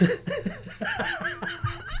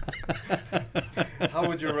 How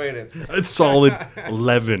would you rate it? It's solid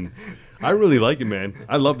 11. I really like it, man.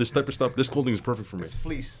 I love this type of stuff. This clothing is perfect for me. It's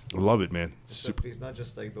fleece. I love it, man. It's super. It's not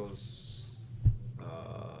just like those.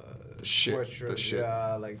 The shit.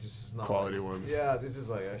 Yeah, like just not quality ones. Yeah, this is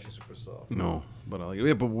like actually super soft. No, but I like it.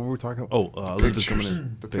 Yeah, but what were we talking about? Oh, Elizabeth's coming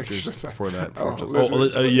in. The pictures for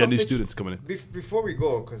that. New students coming in. Before we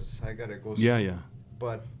go, because I gotta go. Yeah.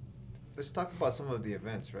 But let's talk about some of the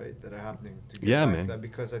events, right, that are happening. Man. That,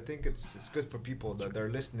 because I think it's good for people that are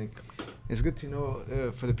listening. It's good to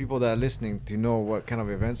know for the people that are listening to know what kind of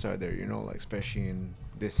events are there. Like especially in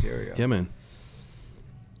this area. Yeah, man.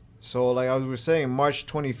 So, like I was saying, March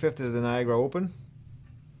 25th is the Niagara Open.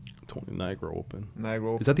 Niagara Open.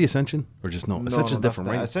 Is that the Ascension? Or just no? Ascension's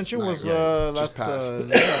different, right? Ascension was last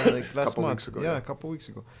month. Ago, a couple weeks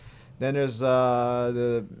ago. Then there's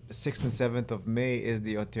the 6th and 7th of May is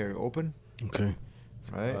the Ontario Open. Okay.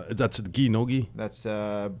 Right? That's gi, no gi? That's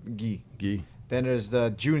gi. Gi. Then there's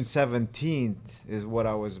June 17th is what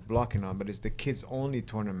I was blocking on, but it's the kids only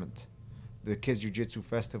tournament. The Kids Jiu-Jitsu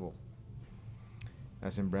Festival.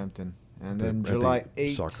 That's in Brampton. And then July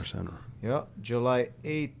 8th. Soccer Center. Yeah. July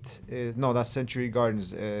 8th is... No, that's Century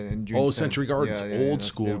Gardens in June. Oh, 10th. Century Gardens. Old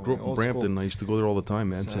school. Grew up in Brampton. I used to go there all the time,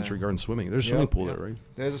 man. Century Gardens swimming. There's a swimming pool there, right?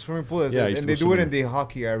 There's a swimming pool. Yeah, and they do it in the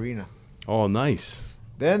hockey arena. Oh, nice.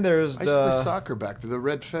 Then there's I used to play soccer back to the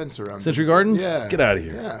red fence around Century Gardens? Yeah. Get out of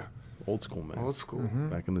here. Yeah. Old school, man. Old school. Mm-hmm.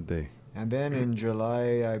 Back in the day. And then in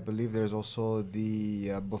July, I believe there's also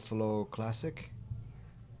the Buffalo Classic.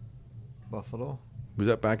 Buffalo. Was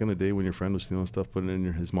that back in the day when your friend was stealing stuff, putting it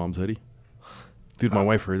in his mom's hoodie? Dude, my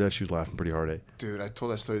wife heard that. She was laughing pretty hard, eh? Dude, I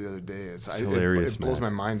told that story the other day. It's hilarious, it blows my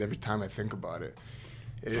mind every time I think about it.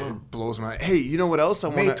 It blows my... Hey, you know what else I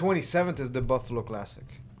want to... May 27th is the Buffalo Classic.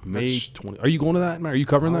 May 20... Are you going to that, man? Are you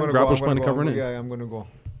covering that? Grappler's planning covering it? Yeah, I'm going to go.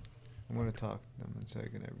 I'm gonna talk to them and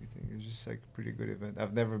second everything. It's just like a pretty good event.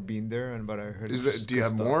 I've never been there, but I heard. Do you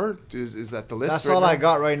have more? Is that the list? That's right all now? I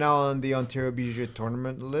got right now on the Ontario BJJ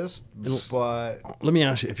tournament list. But Let me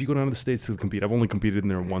ask you: if you go down to the States to compete, I've only competed in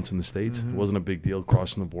there once in the States. It wasn't a big deal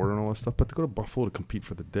crossing the border and all that stuff. But to go to Buffalo to compete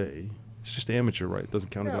for the day, it's just amateur, right? It doesn't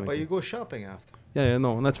count as anything. but you go shopping after. Yeah,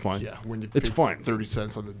 no, and that's fine. Yeah, when you it's pay fine. 30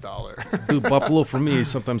 cents on the dollar. Dude, Buffalo for me is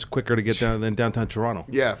sometimes quicker to get down than downtown Toronto.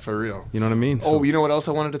 Yeah, for real. You know what I mean? Oh, you know what else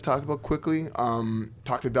I wanted to talk about quickly?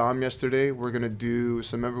 Talked to Dom yesterday. We're gonna do.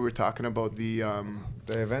 So remember we were talking about the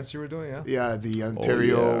events you were doing, yeah. Yeah, the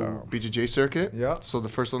Ontario BJJ circuit. Yeah. So the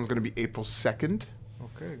first one's gonna be April 2nd.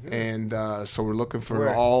 Okay, good. And so we're looking for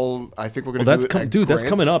Where? all. I think we're gonna. Well, do it at dude, that's Grant's.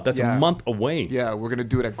 coming up. That's Yeah. a month away. Yeah, we're gonna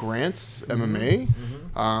do it at Grant's MMA.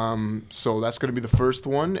 So that's gonna be the first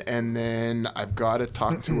one, and then I've got to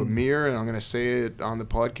talk to Amir, and I'm gonna say it on the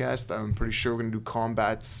podcast. I'm pretty sure we're gonna do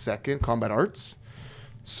Combat Arts.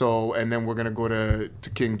 So, and then we're gonna go to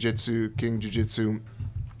King Jiu-Jitsu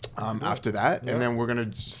after that, and then we're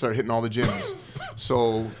gonna start hitting all the gyms.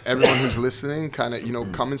 So everyone who's listening, kind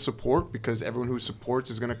of come and support, because everyone who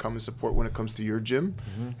supports is gonna come and support when it comes to your gym,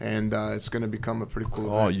 and it's gonna become a pretty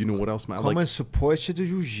cool Oh, event. you know what else, man? Come and support the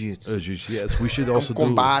jiu-jitsu. Yes, we should also do.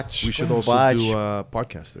 Combate. We should also do a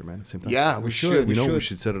podcast there, man. At the same time. Yeah, we should. We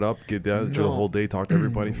should set it up, get down, do the whole day, talk to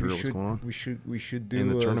everybody, figure out what's going on. We should In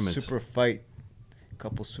the do a tournaments. super fight.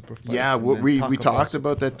 Couple super fights. Yeah, and then we talk talked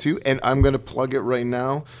about that too, and I'm going to plug it right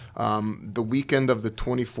now. The weekend of the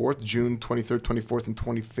 24th, June 23rd, 24th, and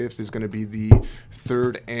 25th is going to be the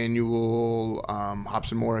third annual Hops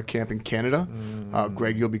and Mora Camp in Canada.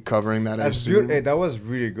 Greg, you'll be covering that. That's beautiful. Hey, that was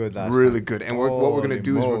really good last Really time. good. And what we're going to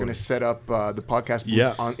do is we're going to set up the podcast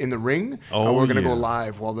booth in the ring, and we're going to go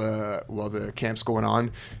live while the camp's going on.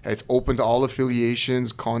 It's open to all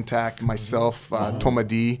affiliations. Contact myself, Toma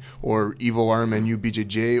D, or Evo RMNU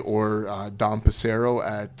BJJ, or Dom Pacero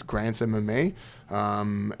at Grant's MMA,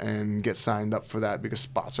 and get signed up for that, because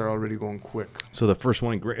spots are already going quick. So the first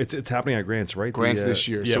one, it's happening at Grant's, right? Grant's this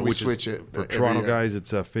year, so we switch it for every Toronto year. guys.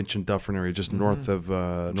 It's Finch and Dufferin area, just north of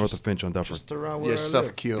Finch on Dufferin. Just around where I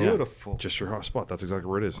Suffolk live. Hill. Beautiful. Just your hot spot. That's exactly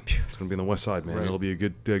where it is. It's going to be on the west side, man. Right. It'll be a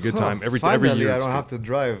good time every Finally, year. I it's don't good. have to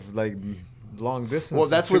drive like long distance. Well,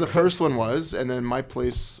 that's where the first one was, and then my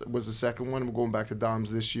place was the second one. We're going back to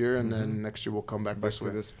Dom's this year, and then next year we'll come back this to way.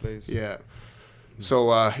 this place. Yeah. So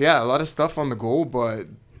a lot of stuff on the go, but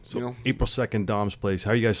April 2nd, Dom's place.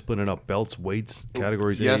 How are you guys splitting it up? Belts, weights,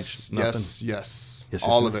 categories, yes, age? Nothing? yes. Yes,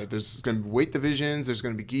 All yes, of yes. it. There's going to be weight divisions. There's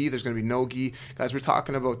going to be gi. There's going to be no gi. Guys, we're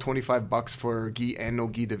talking about $25 for gi and no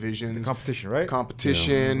gi divisions. Competition, right?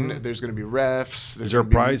 Competition. There's going to be refs. Is there a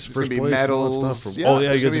prize, There's first going to be place, and all that medals. stuff? Yeah, Oh, yeah,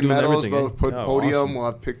 there's you going guys to be are doing medals. everything, They'll put eh? Oh, podium. awesome. We'll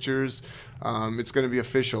have pictures. It's going to be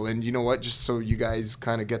official. And you know what? Just so you guys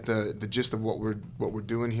kind of get the gist of what we're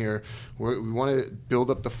doing here, we want to build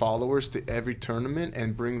up the followers to every tournament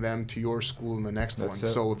and bring them to your school in the next one. It.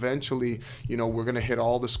 So eventually, we're going to hit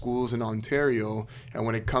all the schools in Ontario, and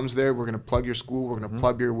when it comes there, we're going to plug your school, we're going to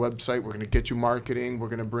plug your website, we're going to get you marketing, we're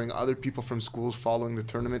going to bring other people from schools following the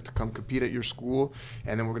tournament to come compete at your school,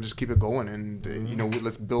 and then we're going to just keep it going, and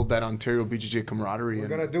let's build that Ontario BJJ camaraderie. We're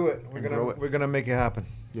gonna do it. We're gonna make it happen.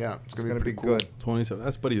 Yeah, it's going to It's be gonna pretty be cool. good. 27.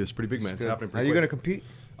 That's pretty big, man. It's happening Are pretty you quick. gonna compete?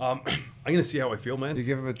 I'm gonna see how I feel, man. You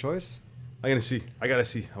give him a choice? I gotta see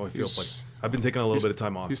how I feel. He's- But I've been taking a little bit of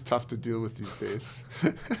time off. He's tough to deal with these days.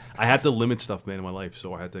 I had to limit stuff, man, in my life,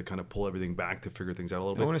 so I had to kind of pull everything back to figure things out a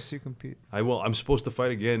little I bit. want to see you compete. I will. I'm supposed to fight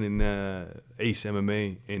again in Ace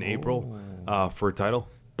MMA in April for a title,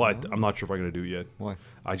 but I'm not sure if I'm gonna do it yet. Why?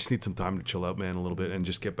 I just need some time to chill out, man, a little bit, and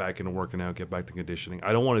just get back into working out, get back to conditioning.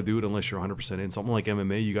 I don't want to do it unless you're 100% in. Something like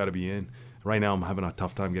MMA, you got to be in. Right now, I'm having a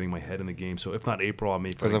tough time getting my head in the game. So if not April, I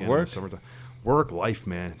may fight Because of again in the work? summertime. Work, life,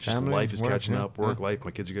 man. Just Family, life is work, catching yeah, up. Work, yeah. life.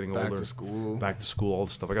 My kids are getting Back older. to school. Back to school, all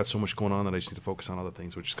this stuff. I got so much going on that I just need to focus on other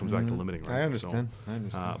things, which comes back to limiting. Right? I understand.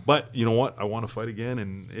 But you know what? I want to fight again,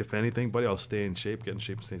 and if anything, buddy, I'll stay in shape, get in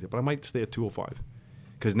shape, and stay in shape. But I might stay at 205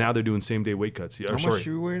 because now they're doing same day weight cuts. Yeah, How much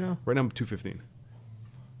you weigh now? Right now I'm 215.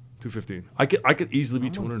 215. I could easily be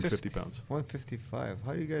 250 pounds. 155.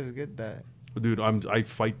 How do you guys get that? Dude, I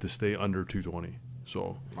fight to stay under 220.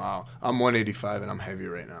 So Wow. I'm 185 and I'm heavy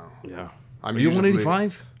right now. yeah. I'm Are you usually-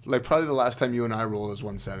 185? Like probably the last time you and I rolled was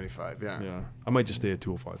 175. Yeah. Yeah. I might just stay at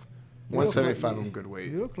 205. 175 I'm good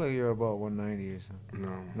weight. You look like you're about 190 or something. No.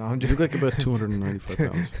 No, I'm You joking. look like about 295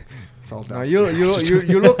 pounds. It's all No, downstairs.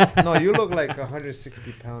 you look like a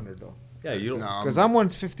 160 pounder though. Yeah, you don't. No, Because I'm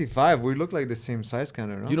 155. We look like the same size,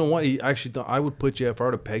 kind of. No? You know what? He actually, I would put you, if I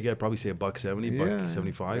were to peg you, I'd probably say $170, Yeah.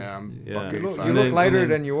 $175. Yeah, I'm Yeah. buck You look, 85. you look lighter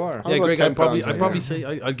than you are. I'm Yeah, about Greg, 10 I'd probably, pounds I'd probably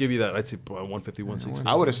lighter. say, I'd give you that. I'd say 150, 160.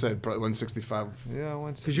 I would have said probably 165. Yeah,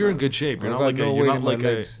 once. Because you're in good shape. You're I've not got like no a. You're weight not in my like a.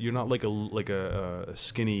 legs. You're not like a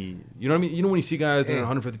skinny. You know what I mean? You know when you see guys that are Yeah.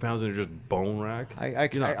 150 pounds and they're just bone rack. I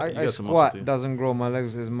You're not- you I got some muscle squat too. doesn't grow. My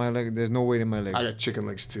legs is my leg. There's no weight in my legs. I got chicken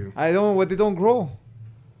legs too. I don't. What they don't grow.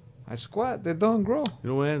 I squat. They don't grow. You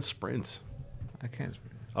know what? Sprints, I can't.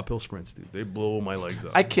 uphill sprints, dude. They blow my legs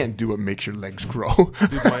up. I can't do what makes your legs grow.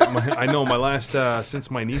 Dude, I know my last since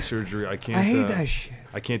my knee surgery, I can't. I hate that shit.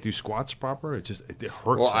 I can't do squats proper. It hurts.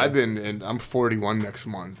 Well, I've man. been, and I'm 41 next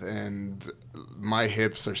month, and my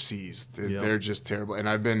hips are seized. They're just terrible. And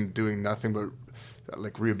I've been doing nothing but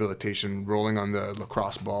like rehabilitation, rolling on the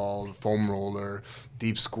lacrosse ball, foam roller,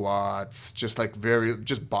 deep squats, just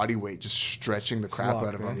body weight, just stretching the crap lot,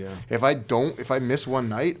 out of man. them. Yeah. If I miss one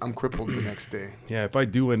night, I'm crippled the next day. Yeah, if I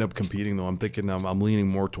do end up competing though, I'm thinking I'm leaning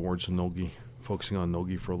more towards the nogi, focusing on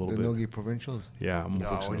nogi for a little The bit. Nogi provincials. Yeah, I'm No,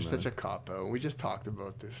 focusing on it's that. such a cop out. We just talked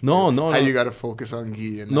about this. No, too. no, How no. you got to focus on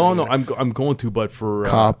gi and No, I'm going to, but for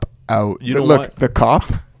cop out. you know Look, what? the cop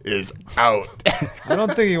is out. I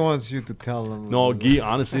don't think he wants you to tell them. no gi.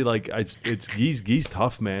 Honestly, like it's gi's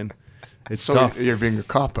tough, man. It's So tough. you're being a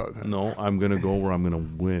cop out. Then. No, I'm gonna go where I'm gonna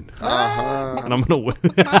win, Uh-huh. and I'm gonna win.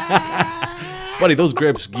 Buddy, those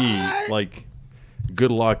grips, gi, like, good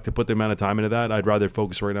luck to put the amount of time into that. I'd rather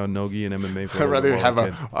focus right now on nogi and MMA. For I'd rather have a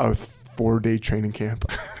a 4-day training camp.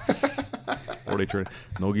 4-day training.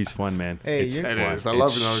 Nogi's fun, man. Hey, it's you- fun. It is. I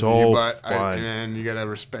love It's it, so but fun. man, you gotta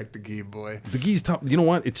respect the gi, boy. The gi's tough. You know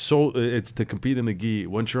what? It's to compete in the gi.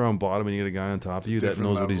 Once you're on bottom and you get a guy on top of you that different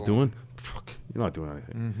knows what he's level. doing, fuck, you're not doing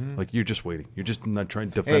anything. Like, you're just waiting. You're just not trying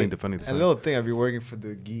Hey, defending. a little thing I've been working for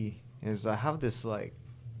the gi is I have this like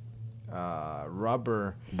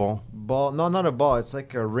rubber ball. ball. No, not a ball. It's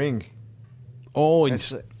like a ring. Oh, and,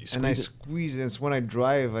 It's, you and I squeeze it. squeeze it. It's when I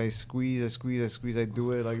drive, I squeeze. I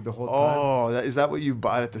do it like the whole time. Oh, is that what you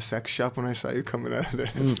bought at the sex shop when I saw you coming out of there?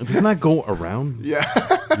 Doesn't that go around Yeah.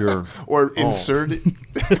 your? Or Oh. insert it.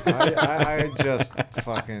 I just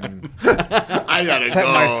fucking I gotta set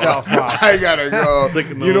go. myself up. I gotta go. like a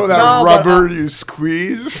You know no- that No, but rubber you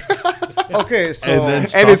squeeze, Okay, so And then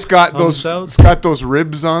and it's got on those. the south? It's got those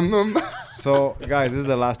ribs on them. so guys, this is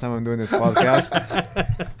the last time I'm doing this podcast.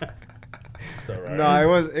 No,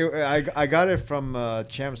 I got it from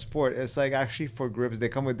Champ Sport. It's like actually for grips. They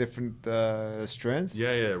come with different strengths.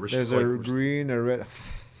 Yeah. There's a green, a red.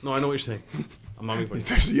 No, I know what you're saying. I'm not even.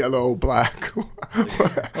 There's yellow, black.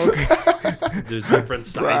 There's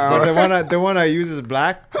different Brown. sizes. The one I use is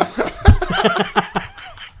black.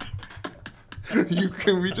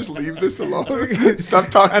 Can we just leave this alone? Stop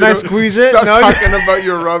talking. And I squeeze it? Stop No. talking about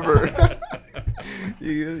your rubber.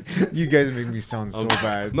 You guys make me sound so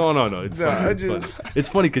bad. No. It's No, funny. I It's just- funny. It's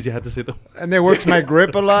funny because you had to say the. And it works my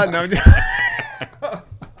grip a lot. No,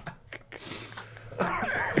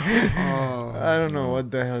 I don't know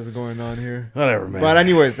what the hell's going on here. Whatever, man. But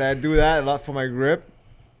anyways, I do that a lot for my grip,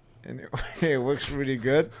 and it works really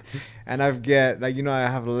good. And I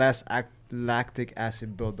have less lactic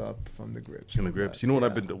acid buildup from the grips. In the grips. You know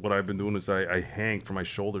what Yeah. what I've been doing is I hang from my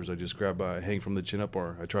shoulders. I just grab hang from the chin up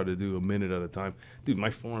bar. I try to do a minute at a time. Dude, my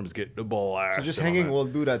forearms get blasted. So just on hanging that. will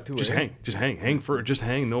do that too. Just right? hang. Just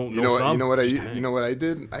hang. No, You no know what? thumb. You know what? Just hang. You know what I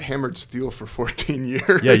did? I hammered steel for 14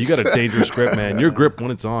 years. Yeah, you got a dangerous grip, man. Your grip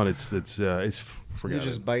when it's on, it's forget You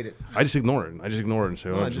just it. bite it. I just ignore it. And say,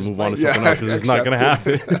 No, just just move on to bite it. something Yeah, else because it's not gonna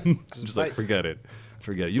happen. accept just like bite. forget it.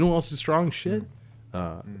 You know who else is strong? Shit,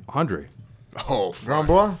 Andre. Oh, Grand fuck.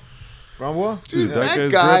 bois? Grand bois? Dude, Dude, that that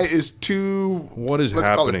guy's guy grips- is too. What is Let's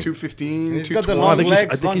call happening? it 215. He's got the 220. Well, I think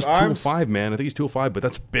legs, he's long arms. 205, man. I think he's 205, but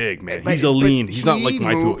that's big, man. But- He's a but lean. He's not like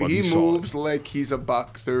my 205. He He's solid. moves like he's a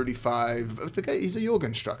 $135. But the guy, he's a yoga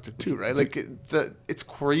instructor too, right? Like it's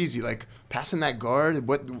crazy. Like passing that guard,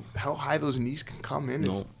 how high those knees can come in is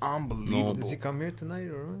No. unbelievable. Does he come here tonight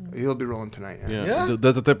or what? He'll be rolling tonight. Yeah. Yeah. Yeah?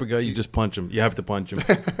 That's the type of guy you just punch him. You have to punch him.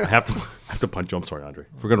 I have to punch you. I'm sorry, Andre.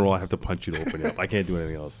 If we're gonna roll, I have to punch you to open it up. I can't do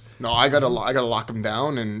anything else. No, I gotta lock him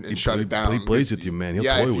down and shut he- it down. he plays Because- with you, man. He'll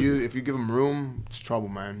yeah, toy if with you. you give him room, it's trouble,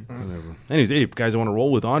 man. Whatever. Anyways, hey, if guys want to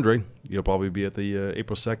roll with Andre, you'll probably be at the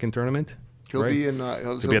April 2nd tournament. He'll right? be in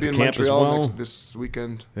He'll he'll be be at in the camp as Montreal well. this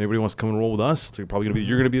weekend. Anybody wants to come and roll with us? You're probably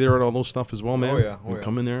gonna be there on all those stuff as well, man. Oh, yeah. Oh, You yeah.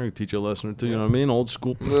 come in there, teach you a lesson or two. You know what I mean? Old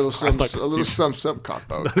school. A little some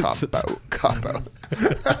cop out.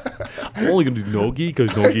 I'm only gonna do no-gi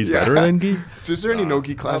because no-gi's better than gi. Is there any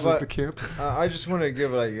no-gi classes at the camp? I just want to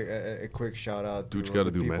give like a quick shout out to Do what you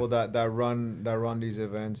gotta the do, people man. that run these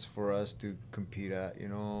events for us to compete at. You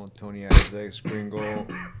know, Tony Isaacs, Gringo,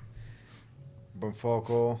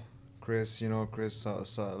 Bonfoco, Chris. You know, Chris,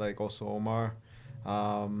 like also Omar.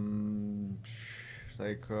 Who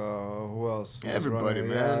else? Everybody,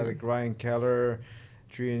 man. Yeah, like Ryan Keller,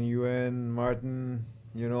 Trian Yuen, Martin.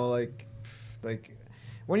 You know, like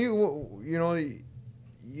when you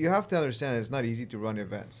have to understand it's not easy to run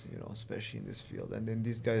events, you know, especially in this field. And then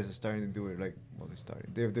these guys are starting to do it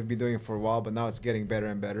they've been doing it for a while, but now it's getting better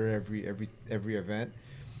and better every event.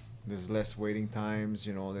 There's less waiting times,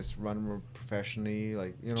 you know, let's run more professionally,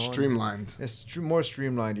 like, you know. Streamlined. It's more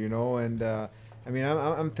streamlined, you know, and I mean,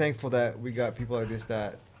 I'm thankful that we got people like this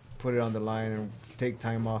that put it on the line and take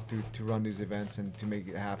time off to run these events and to make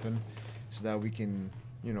it happen so that we can,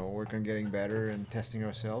 you know, work on getting better and testing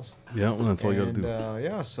ourselves. Yeah, well, that's all you got to do.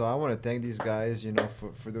 Yeah, so I want to thank these guys, you know,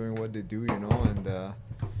 for doing what they do, you know, and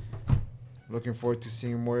looking forward to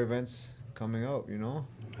seeing more events coming out, you know.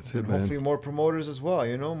 That's it, and man. hopefully more promoters as well,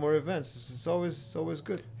 you know, more events. It's always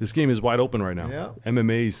good. This game is wide open right now. Yeah.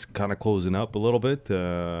 MMA's kind of closing up a little bit,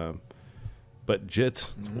 but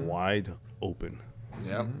Jits, it's wide open.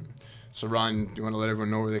 Yeah. So, Ron, do you want to let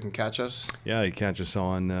everyone know where they can catch us? Yeah, you catch us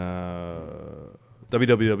on the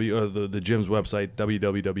gym's website,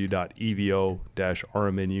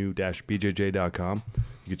 www.evo-rmnu-bjj.com.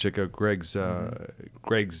 You can check out Greg's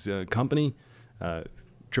company,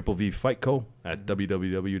 Triple V Fight Co. at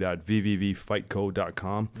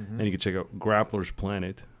www.vvvfightco.com. And you can check out Grappler's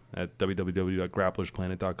Planet at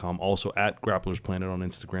www.grapplersplanet.com. Also at Grappler's Planet on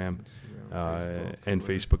Instagram. And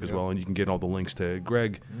Facebook as well. And you can get all the links to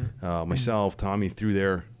Greg, myself, Tommy through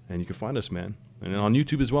there. And you can find us, man. And on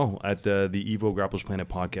YouTube as well at the EVO Grapplers Planet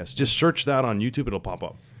podcast. Just search that on YouTube. It'll pop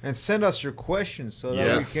up. And send us your questions so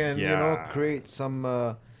that we can, you know, create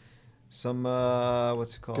some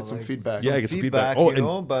what's it called? Get some feedback. Yeah, get some feedback. You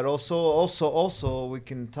know, but also we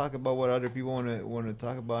can talk about what other people want to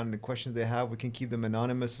talk about and the questions they have. We can keep them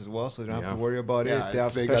anonymous as well, so they don't have to worry about it.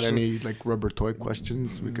 If they got any like rubber toy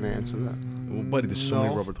questions, we can answer that. Well, buddy, there's so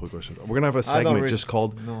many rubber toy questions. We're gonna have a segment just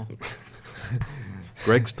called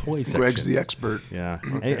Greg's Toy Section. Greg's the expert. Yeah,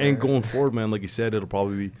 and going forward, man, like you said, it'll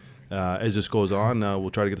probably be as this goes on. We'll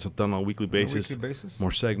try to get this done on a weekly basis.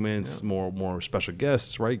 More segments, more special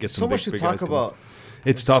guests, right? Get some much to talk about.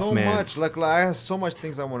 It's tough, so man. Much. Like I have so much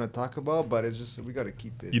things I want to talk about, but it's just we got to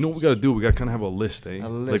keep it. You know what we got to do? We got to kind of have a list, eh? A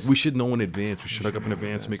list. Like we should know in advance. We should look up in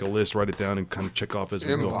advance, make a list, write it down, and kind of check off as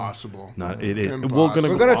we go. Impossible. No, it is. Impossible.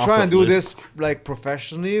 We're gonna try and do this like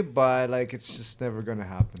professionally, but like it's just never gonna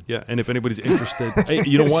happen. Yeah, and if anybody's interested, hey,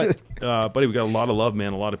 you know what, buddy? We got a lot of love,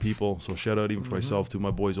 man. A lot of people. So shout out even for myself to my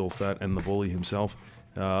boys, Old Fat and the Bully himself.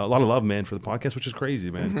 A lot of love, man, for the podcast, which is crazy,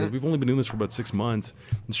 man. 'Cause we've only been doing this for about 6 months.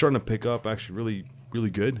 It's starting to pick up, actually, really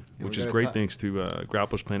good, which is great. Thanks to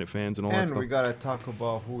Grappler's Planet fans and all that stuff. And we gotta talk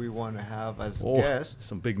about who we want to have as guests.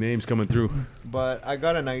 Some big names coming through. But I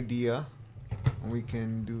got an idea. We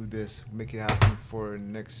can do this, make it happen for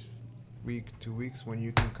next week, 2 weeks, when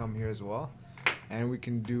you can come here as well, and we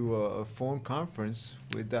can do a phone conference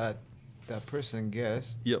with that person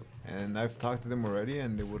guest. Yep. And I've talked to them already,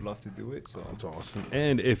 and they would lave to do it. So that's awesome.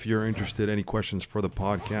 And if you're interested, any questions for the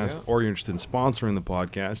podcast, or you're interested in sponsoring the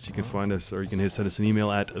podcast, you can find us, or you can send us an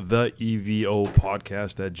email at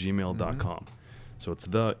theevopodcast@gmail.com. So it's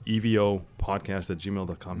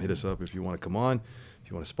theevopodcast@gmail.com. Hit us up if you want to come on, if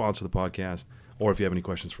you want to sponsor the podcast, or if you have any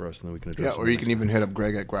questions for us, and then we can address them. Or you can even hit up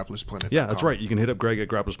Greg at Grappler's Planet. Yeah, that's right. You can hit up Greg at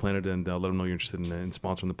Grappler's Planet and let him know you're interested in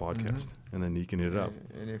sponsoring the podcast, and then you can hit it up.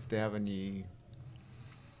 And if they have any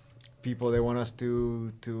people they want us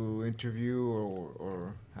to interview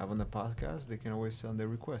or have on the podcast, they can always send their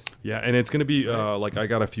request. Yeah, and it's going to be like I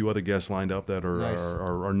got a few other guests lined up that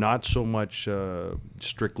are not so much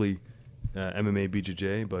strictly MMA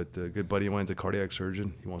BJJ, but a good buddy of mine's a cardiac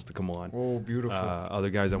surgeon. He wants to come on. Oh, beautiful. Other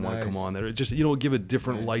guys that want to come on that are just, give a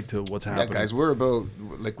different light to what's happening. Yeah, guys, we're about,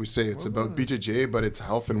 like we say, it's about BJJ, but it's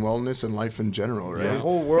health and wellness and life in general, right? The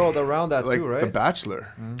whole world around that like too, right? The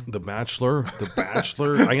Bachelor. The Bachelor.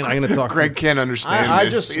 I'm going to talk. Greg can't understand I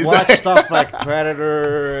this. just watch stuff like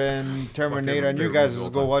Predator and Terminator, and you guys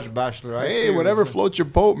just go watch Bachelor. Hey, whatever floats your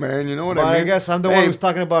boat, man. You know what I mean? I guess I'm the one who's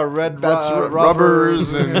talking about rubbers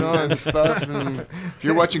rubbers and stuff. stuff. And if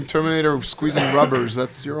you're watching Terminator squeezing rubbers,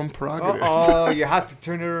 that's your own prerogative. Oh, you had to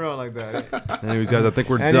turn it around like that. Anyways, guys, I think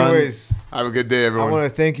we're Anyways, have a good day, I everyone. want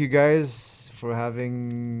to thank you guys for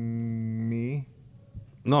having me. done.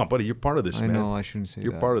 No, buddy, you're part of this, I man. know I shouldn't say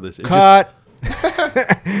You're that. part of this. It Cut.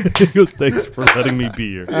 He goes, thanks for letting me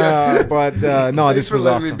be here. But no, Thanks this for was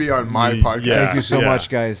letting awesome. me be on my Yeah. podcast. Yeah. Thank you so much,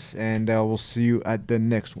 guys, and we'll see you at the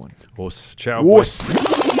next one. Well, ciao. Wuss.